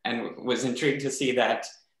and was intrigued to see that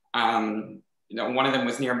one of them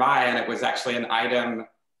was nearby, and it was actually an item,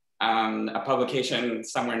 a publication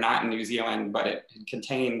somewhere not in New Zealand, but it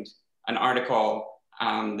contained an article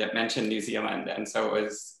that mentioned New Zealand. And so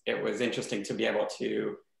it was interesting to be able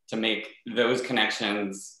to make those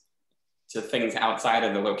connections to things outside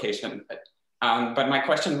of the location. But my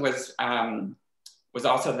question was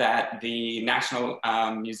also that the National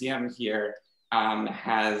Museum here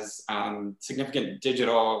has significant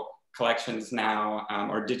digital collections now,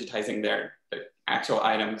 or digitizing their actual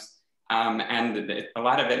items. And a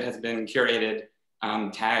lot of it has been curated,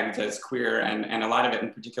 tagged as queer, and a lot of it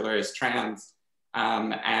in particular is trans.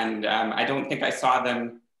 I don't think I saw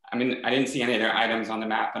them. I mean, I didn't see any of their items on the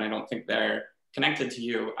map, and I don't think they're connected to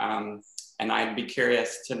you, and I'd be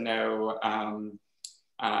curious to know,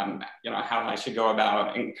 how I should go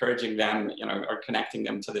about encouraging them, or connecting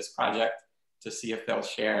them to this project to see if they'll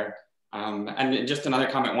share. And just another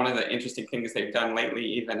comment, one of the interesting things they've done lately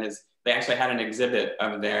even is they actually had an exhibit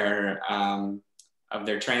of their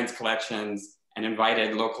trans collections and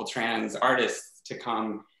invited local trans artists to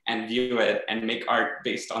come and view it and make art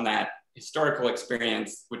based on that historical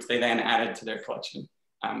experience, which they then added to their collection,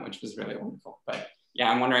 which was really wonderful. But yeah,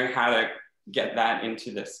 I'm wondering how to get that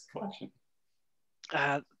into this collection.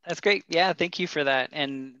 That's great. Yeah, thank you for that.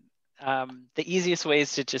 And the easiest way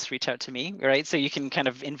is to just reach out to me, right? So you can kind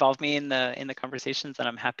of involve me in the conversations, and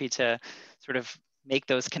I'm happy to sort of make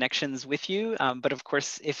those connections with you. But of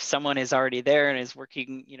course, if someone is already there and is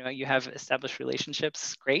working, you have established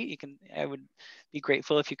relationships, great. I would be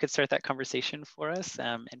grateful if you could start that conversation for us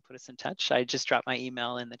and put us in touch. I just dropped my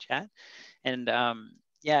email in the chat. And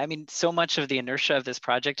yeah, I mean, so much of the inertia of this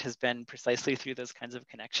project has been precisely through those kinds of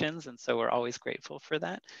connections. And so we're always grateful for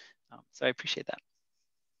that. So I appreciate that.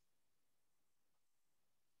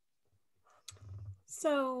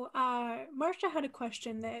 So Marcia had a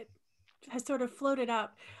question that has sort of floated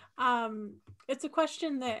up. It's a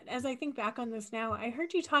question that, as I think back on this now, I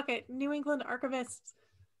heard you talk at New England Archivists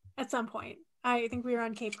at some point. I think we were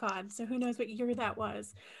on Cape Cod, so who knows what year that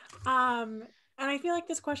was. And I feel like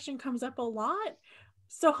this question comes up a lot.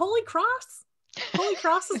 So Holy Cross? Holy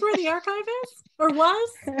Cross is where the archive is? Or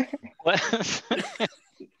was?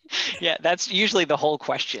 Yeah, that's usually the whole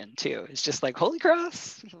question too. It's just like, Holy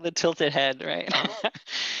Cross, the tilted head, right?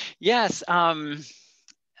 Yes,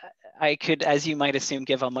 I could, as you might assume,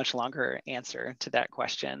 give a much longer answer to that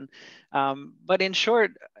question. But in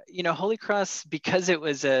short, Holy Cross, because it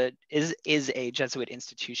was is a Jesuit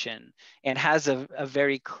institution and has a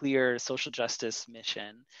very clear social justice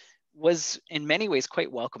mission, was in many ways quite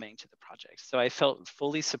welcoming to the project. So I felt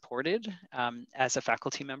fully supported as a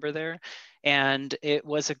faculty member there. And it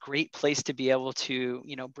was a great place to be able to,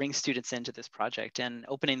 bring students into this project. And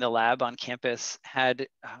opening the lab on campus had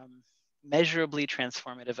measurably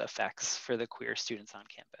transformative effects for the queer students on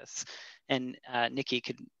campus. And Nikki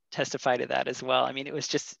could testify to that as well. I mean, it was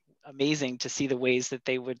just amazing to see the ways that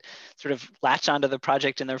they would sort of latch onto the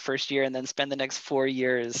project in their first year and then spend the next 4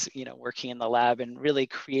 years, working in the lab and really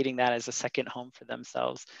creating that as a second home for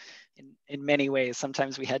themselves. In many ways,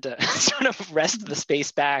 sometimes we had to sort of wrest the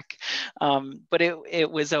space back, but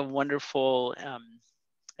it was a wonderful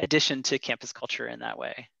addition to campus culture in that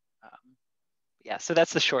way. Yeah, so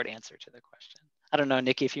that's the short answer to the question. I don't know,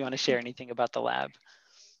 Nikki, if you want to share anything about the lab.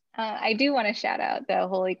 I do want to shout out the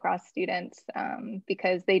Holy Cross students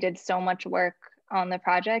because they did so much work on the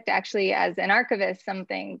project. Actually, as an archivist,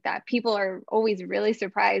 something that people are always really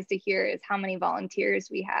surprised to hear is how many volunteers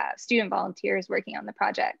we have, student volunteers working on the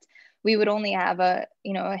project. We would only have a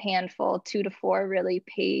handful, 2 to 4 really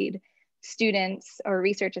paid students or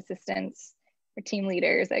research assistants or team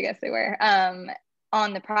leaders, I guess they were,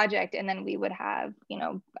 on the project. And then we would have,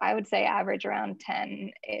 I would say average around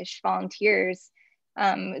 10-ish volunteers.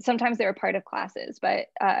 Sometimes they were part of classes, but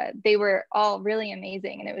they were all really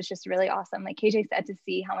amazing. And it was just really awesome, like KJ said, to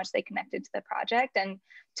see how much they connected to the project and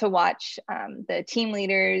to watch the team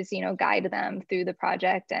leaders, guide them through the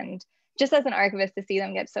project. And just as an archivist, to see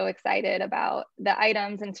them get so excited about the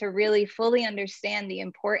items and to really fully understand the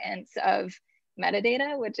importance of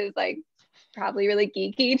metadata, which is like probably really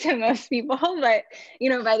geeky to most people, but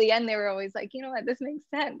by the end they were always like, what, this makes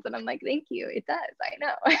sense. And I'm like, thank you, it does,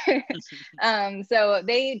 I know. So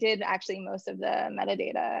they did actually most of the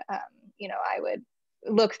metadata. I would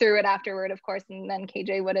look through it afterward, of course, and then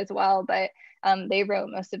KJ would as well, but they wrote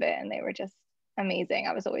most of it and they were just amazing.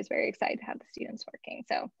 I was always very excited to have the students working.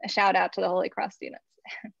 So a shout out to the Holy Cross students.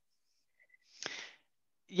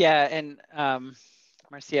 Yeah, and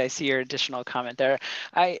Marcia, I see your additional comment there.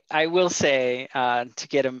 I will say, to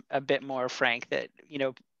get a bit more frank, that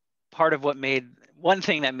part of one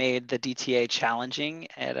thing that made the DTA challenging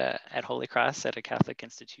at Holy Cross, at a Catholic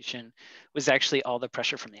institution, was actually all the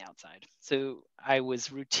pressure from the outside. So I was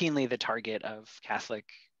routinely the target of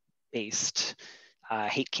Catholic-based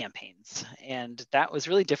hate campaigns, and that was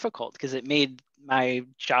really difficult because it made my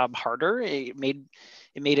job harder. It made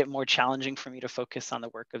it more challenging for me to focus on the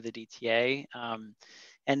work of the DTA.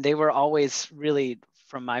 And they were always really,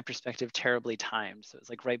 from my perspective, terribly timed. So it was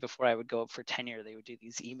like right before I would go up for tenure, they would do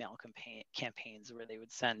these email campaigns where they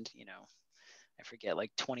would send, I forget,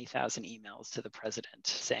 like 20,000 emails to the president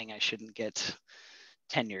saying I shouldn't get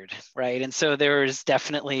tenured, right? And so there was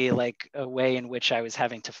definitely like a way in which I was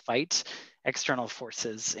having to fight external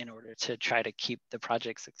forces in order to try to keep the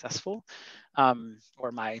project successful,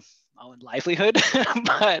 or my own livelihood.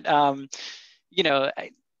 But you know,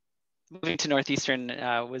 moving to Northeastern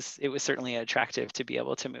was certainly attractive to be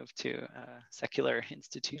able to move to a secular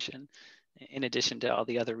institution, in addition to all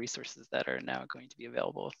the other resources that are now going to be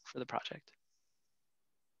available for the project.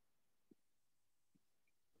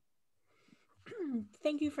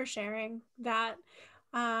 Thank you for sharing that,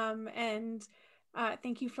 and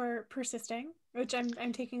thank you for persisting, which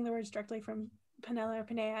I'm taking the words directly from Penella or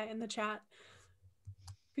Panea in the chat,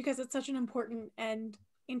 because it's such an important and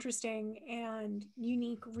interesting and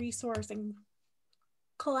unique resource and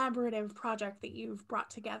collaborative project that you've brought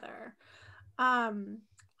together.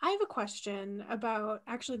 I have a question about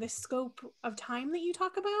actually the scope of time that you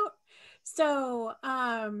talk about. So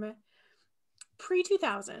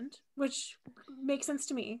pre-2000, which makes sense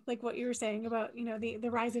to me, like what you were saying about, you know, the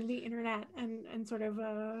rise of the internet and sort of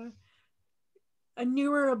a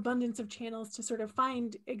newer abundance of channels to sort of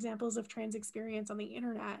find examples of trans experience on the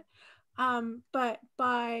internet. But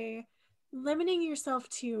by limiting yourself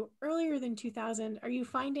to earlier than 2000, are you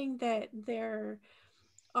finding that there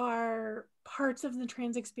are parts of the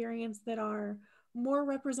trans experience that are more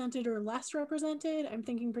represented or less represented? I'm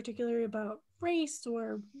thinking particularly about race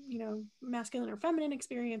or, you know, masculine or feminine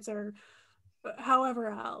experience or however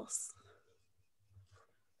else.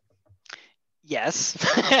 Yes,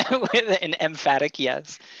 with an emphatic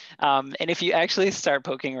yes. And if you actually start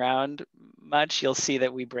poking around much, you'll see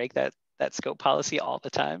that we break that scope policy all the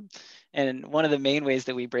time. And one of the main ways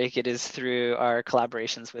that we break it is through our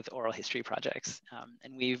collaborations with oral history projects.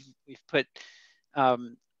 And we've put a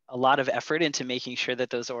lot of effort into making sure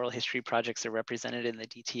that those oral history projects are represented in the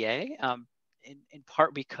DTA. In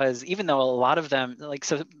part because even though a lot of them, like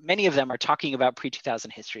so many of them are talking about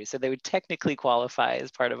pre-2000 history, so they would technically qualify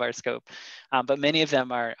as part of our scope, but many of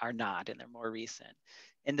them are not, and they're more recent.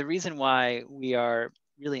 And the reason why we are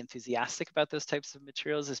really enthusiastic about those types of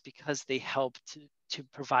materials is because they help to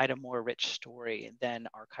provide a more rich story than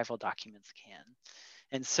archival documents can.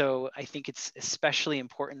 And so I think it's especially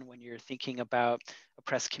important when you're thinking about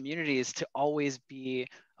oppressed communities to always be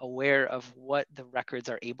aware of what the records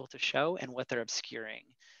are able to show and what they're obscuring,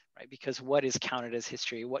 right? Because what is counted as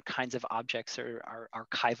history, what kinds of objects are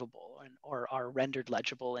archivable or are rendered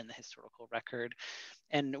legible in the historical record.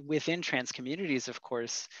 And within trans communities, of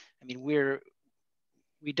course, I mean,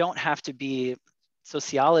 we don't have to be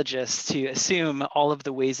sociologists to assume all of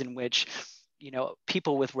the ways in which, you know,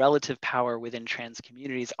 people with relative power within trans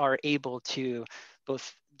communities are able to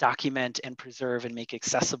both document and preserve and make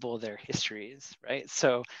accessible their histories, right?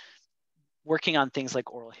 So working on things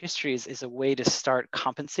like oral histories is a way to start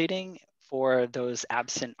compensating for those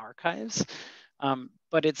absent archives,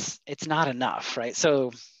 but it's not enough, right?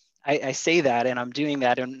 So I say that, and I'm doing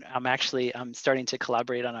that, and I'm starting to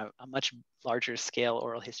collaborate on a much larger scale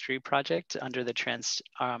oral history project under the Trans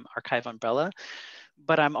Archive umbrella.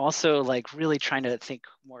 But I'm also like really trying to think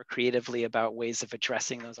more creatively about ways of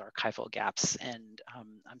addressing those archival gaps. And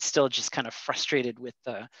I'm still just kind of frustrated with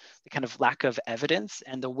the kind of lack of evidence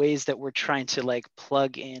and the ways that we're trying to like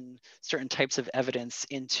plug in certain types of evidence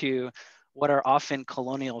into what are often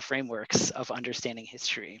colonial frameworks of understanding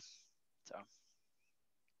history. So,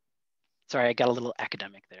 sorry, I got a little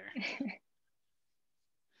academic there.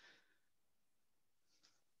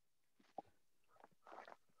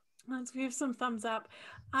 Let's give some thumbs up.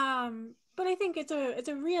 But I think it's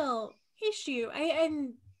a real issue.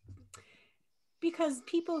 And because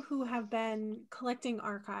people who have been collecting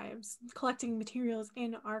materials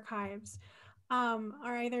in archives,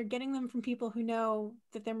 are either getting them from people who know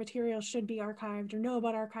that their materials should be archived or know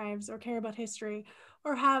about archives or care about history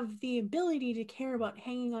or have the ability to care about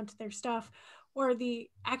hanging on to their stuff or the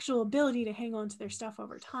actual ability to hang on to their stuff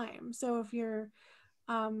over time. So if you're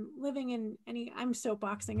living in any, I'm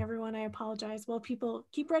soapboxing everyone, I apologize. Well, people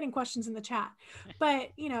keep writing questions in the chat, but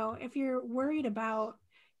you know, if you're worried about,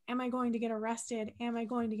 am I going to get arrested? Am I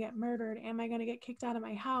going to get murdered? Am I going to get kicked out of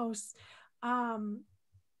my house? Am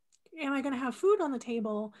I going to have food on the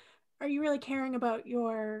table? Are you really caring about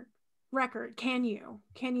your record? Can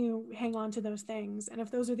you hang on to those things? And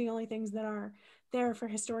if those are the only things that are there for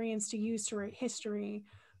historians to use to write history,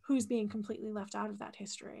 who's being completely left out of that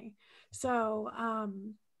history? So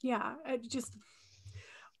yeah, just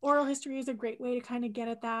oral history is a great way to kind of get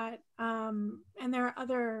at that. And there are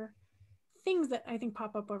other things that I think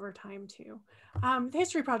pop up over time too. The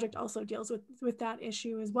History Project also deals with that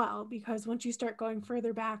issue as well, because once you start going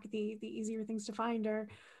further back, the easier things to find are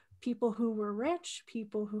people who were rich,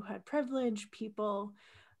 people who had privilege, people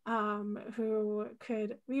who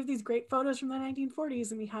could, we have these great photos from the 1940s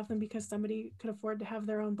and we have them because somebody could afford to have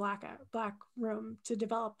their own black room to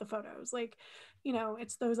develop the photos. Like, you know,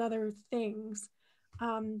 it's those other things.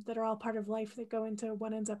 that are all part of life that go into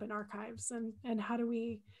what ends up in archives, and how do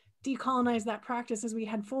we decolonize that practice as we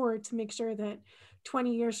head forward to make sure that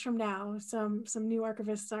 20 years from now, some new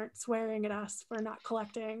archivists aren't swearing at us for not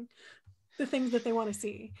collecting the things that they want to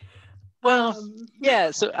see. Well,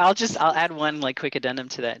 yeah, so I'll add one like quick addendum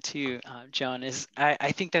to that too, Joan, is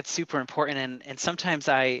I think that's super important. And sometimes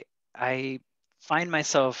I find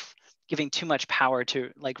myself giving too much power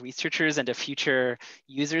to like researchers and to future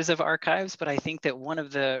users of archives. But I think that one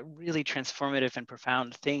of the really transformative and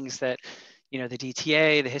profound things that, you know, the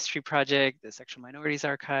DTA, the History Project, the Sexual Minorities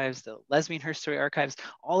Archives, the Lesbian Her Story Archives,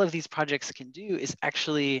 all of these projects can do is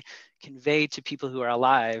actually convey to people who are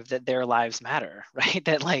alive that their lives matter, right?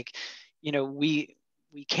 That like, you know, we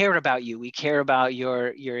care about you, we care about your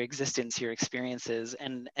existence, your experiences.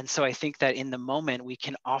 And so I think that in the moment we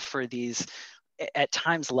can offer these at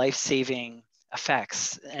times life-saving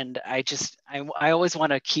effects. And I always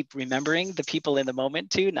want to keep remembering the people in the moment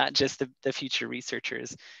too, not just the future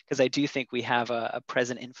researchers, because I do think we have a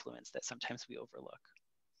present influence that sometimes we overlook.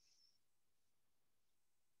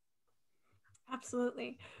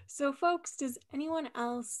 Absolutely. So folks, does anyone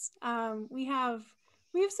else, we have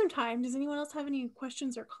some time. Does anyone else have any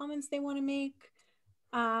questions or comments they want to make?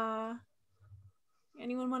 Anyone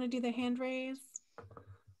want to do the hand raise?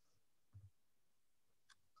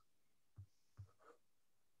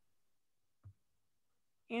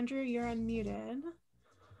 Andrew, you're unmuted.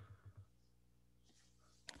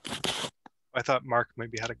 I thought Mark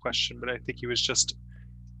maybe had a question, but I think he was just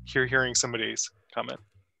hearing somebody's comment.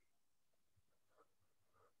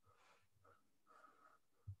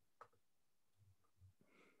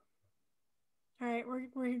 All right,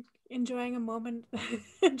 we're enjoying a moment,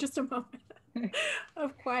 just a moment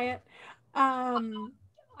of quiet. I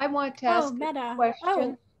want to ask a question.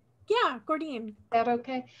 Oh, yeah, Gordine. Is that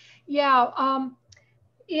okay? Yeah.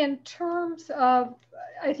 In terms of,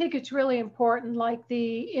 I think it's really important, like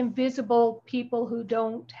the invisible people who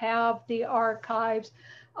don't have the archives.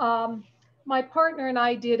 My partner and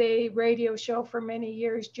I did a radio show for many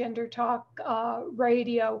years, Gender Talk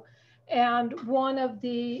Radio. And one of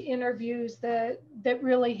the interviews that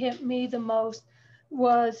really hit me the most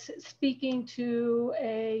was speaking to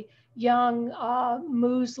a young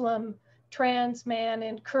Muslim trans man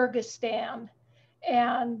in Kyrgyzstan,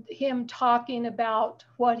 and him talking about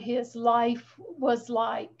what his life was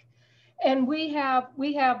like. And we have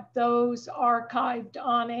those archived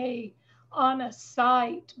on a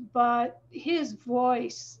site, but his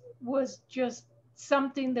voice was just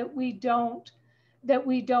something that we don't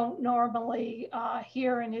normally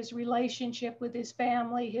hear, in his relationship with his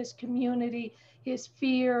family, his community, his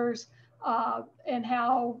fears, and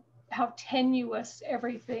how tenuous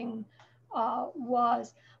everything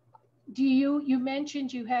was. Do you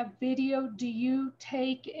mentioned you have video? Do you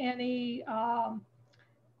take any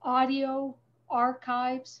audio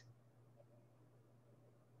archives?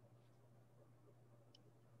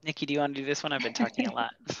 Nikki, do you want to do this one? I've been talking a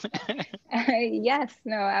lot. Yes,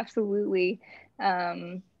 no, absolutely.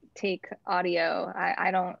 Take audio.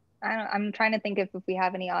 I'm trying to think if we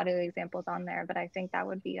have any audio examples on there, but I think that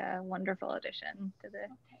would be a wonderful addition to the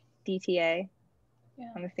DTA. Yeah.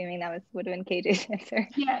 I'm assuming that would have been KJ's answer.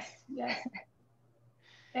 Yes.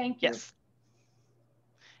 Thank you. Yes.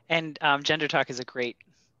 And Gender Talk is a great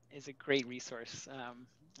resource.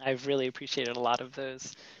 I've really appreciated a lot of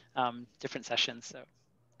those different sessions. So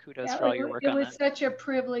kudos for all your work on that. It was such a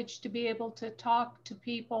privilege to be able to talk to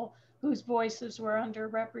people whose voices were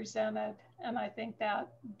underrepresented. And I think that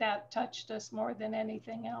touched us more than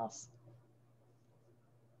anything else.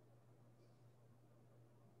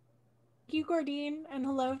 Thank you, Gordine, and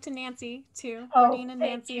hello to Nancy too. Oh, Gordine and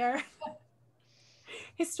Nancy are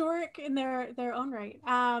historic in their own right,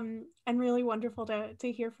 and really wonderful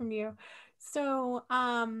to hear from you. So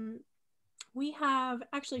we have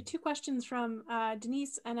actually two questions from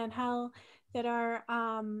Denise and Angel that are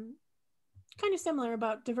kind of similar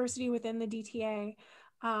about diversity within the DTA.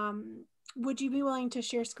 Would you be willing to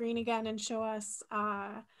share screen again and show us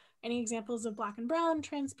any examples of Black and Brown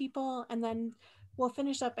trans people? And then we'll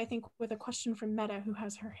finish up, I think, with a question from Meta, who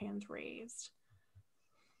has her hand raised.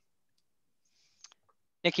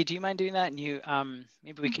 Nikki, do you mind doing that? And you,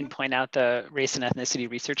 maybe we can point out the Race and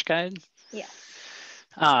Ethnicity Research Guide. Yeah.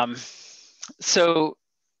 So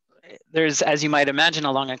there's, as you might imagine,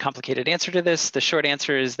 a long and complicated answer to this. The short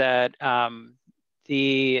answer is that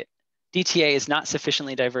the DTA is not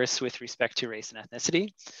sufficiently diverse with respect to race and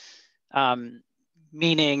ethnicity,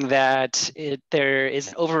 meaning that there is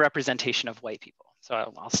an overrepresentation of white people. So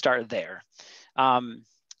I'll start there.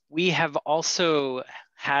 We have also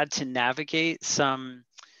had to navigate some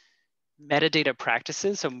metadata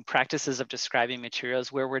practices, so practices of describing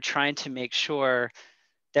materials where we're trying to make sure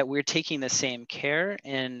that we're taking the same care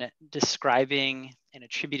in describing and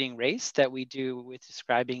attributing race that we do with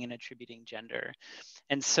describing and attributing gender.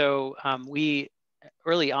 And so we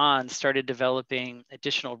early on started developing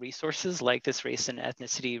additional resources like this race and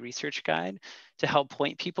ethnicity research guide to help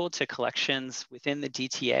point people to collections within the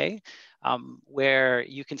DTA where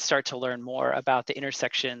you can start to learn more about the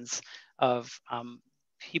intersections of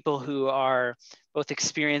people who are both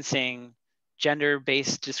experiencing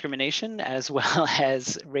gender-based discrimination as well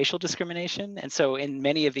as racial discrimination. And so in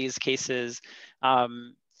many of these cases,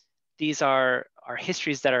 these are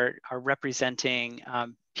histories that are representing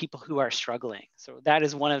people who are struggling. So that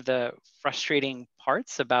is one of the frustrating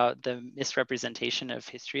parts about the misrepresentation of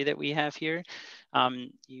history that we have here.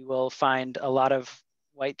 You will find a lot of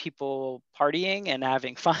white people partying and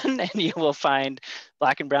having fun, and you will find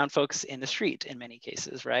Black and brown folks in the street in many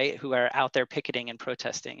cases, right, who are out there picketing and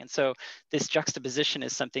protesting. And so this juxtaposition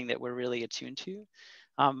is something that we're really attuned to.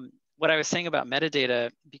 What I was saying about metadata,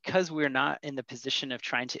 because we're not in the position of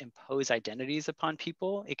trying to impose identities upon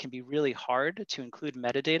people, it can be really hard to include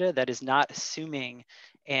metadata that is not assuming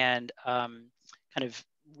and kind of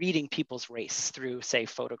reading people's race through, say,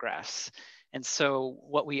 photographs. And so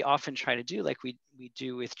what we often try to do, like we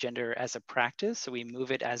do with gender as a practice, so we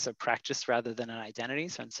move it as a practice rather than an identity.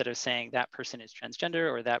 So instead of saying that person is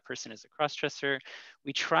transgender or that person is a crossdresser,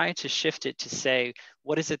 we try to shift it to say,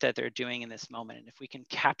 what is it that they're doing in this moment? And if we can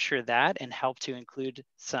capture that and help to include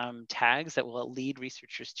some tags that will lead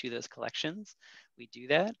researchers to those collections, we do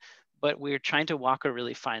that. But we're trying to walk a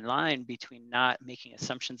really fine line between not making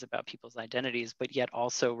assumptions about people's identities, but yet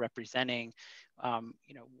also representing,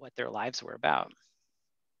 what their lives were about.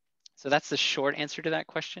 So that's the short answer to that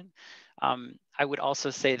question. I would also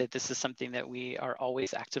say that this is something that we are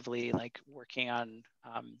always actively working on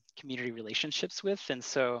community relationships with. And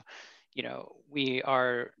so, we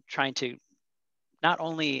are trying to not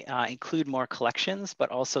only include more collections, but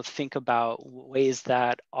also think about ways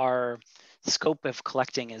that our scope of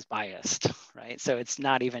collecting is biased, right? So it's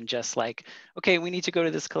not even just like, okay, we need to go to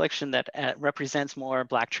this collection that represents more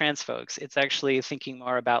Black trans folks. It's actually thinking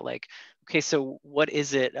more about okay, so what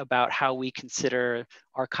is it about how we consider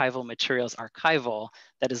archival materials archival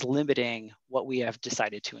that is limiting what we have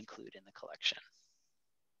decided to include in the collection?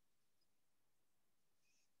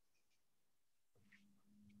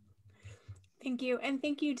 Thank you. And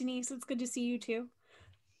thank you, Denise. It's good to see you too.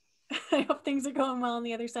 I hope things are going well on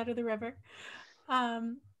the other side of the river.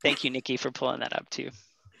 Thank you, Nikki, for pulling that up too.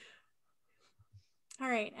 All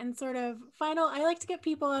right, and sort of final, I like to get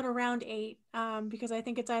people at around 8 because I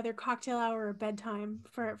think it's either cocktail hour or bedtime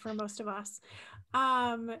for most of us.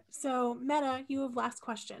 So Meta, you have last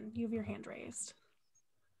question. You have your hand raised.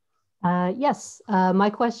 Yes, my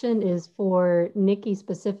question is for Nikki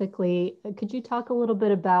specifically. Could you talk a little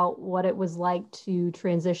bit about what it was like to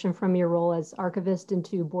transition from your role as archivist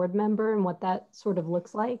into board member and what that sort of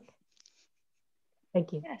looks like?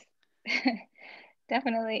 Thank you. Yes,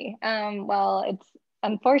 definitely. Well, it's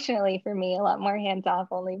unfortunately for me a lot more hands-off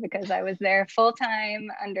only because I was there full-time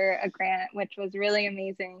under a grant, which was really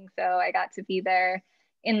amazing. So I got to be there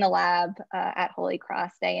in the lab at Holy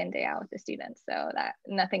Cross day in, day out with the students. So that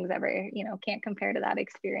nothing's ever, can't compare to that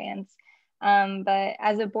experience. But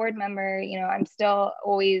as a board member, I'm still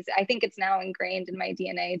always, I think it's now ingrained in my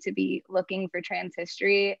DNA to be looking for trans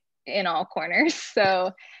history in all corners.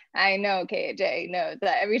 So I know KJ knows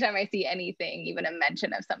that every time I see anything, even a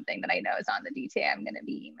mention of something that I know is on the DTA, I'm going to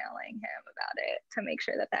be emailing him about it to make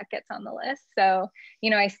sure that that gets on the list. So,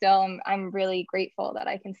 I'm really grateful that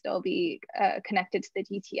I can still be connected to the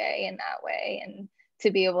DTA in that way and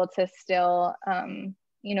to be able to still,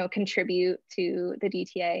 contribute to the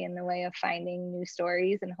DTA in the way of finding new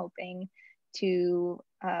stories and hoping to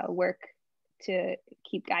work to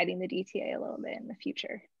keep guiding the DTA a little bit in the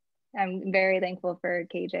future. I'm very thankful for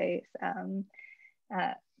KJ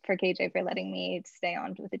for letting me stay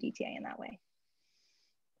on with the DTA in that way.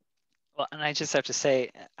 Well, and I just have to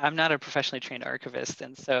say, I'm not a professionally trained archivist.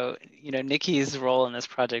 And so, Nikki's role in this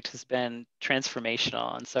project has been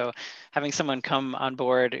transformational. And so having someone come on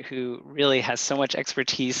board who really has so much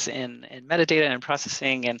expertise in metadata and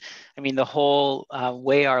processing, and I mean, the whole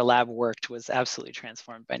way our lab worked was absolutely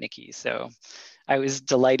transformed by Nikki. So I was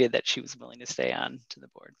delighted that she was willing to stay on to the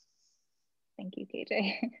board. Thank you,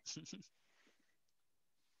 KJ.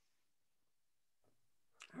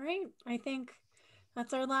 All right, I think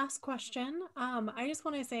that's our last question. I just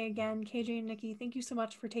want to say again, KJ and Nikki, thank you so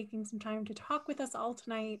much for taking some time to talk with us all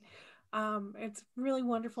tonight. It's really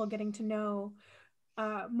wonderful getting to know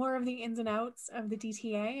more of the ins and outs of the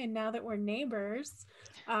DTA. And now that we're neighbors,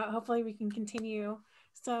 hopefully we can continue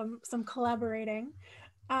some collaborating.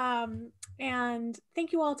 And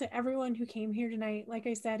thank you all to everyone who came here tonight. Like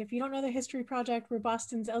I said, if you don't know the History Project, we're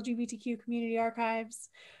Boston's LGBTQ community archives.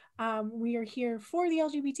 We are here for the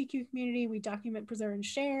LGBTQ community. We document, preserve, and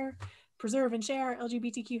share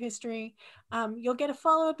LGBTQ history. You'll get a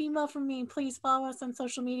follow-up email from me. Please follow us on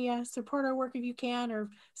social media, support our work if you can, or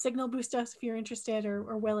signal boost us if you're interested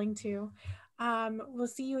or willing to. We'll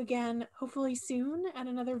see you again, hopefully soon, at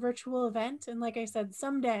another virtual event. And like I said,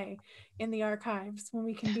 someday in the archives when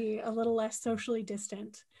we can be a little less socially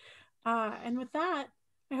distant. And with that,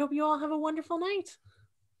 I hope you all have a wonderful night.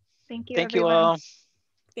 Thank you, Thank everyone. you all.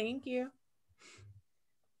 Thank you.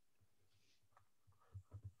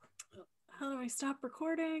 How do I stop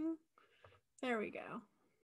recording? There we go.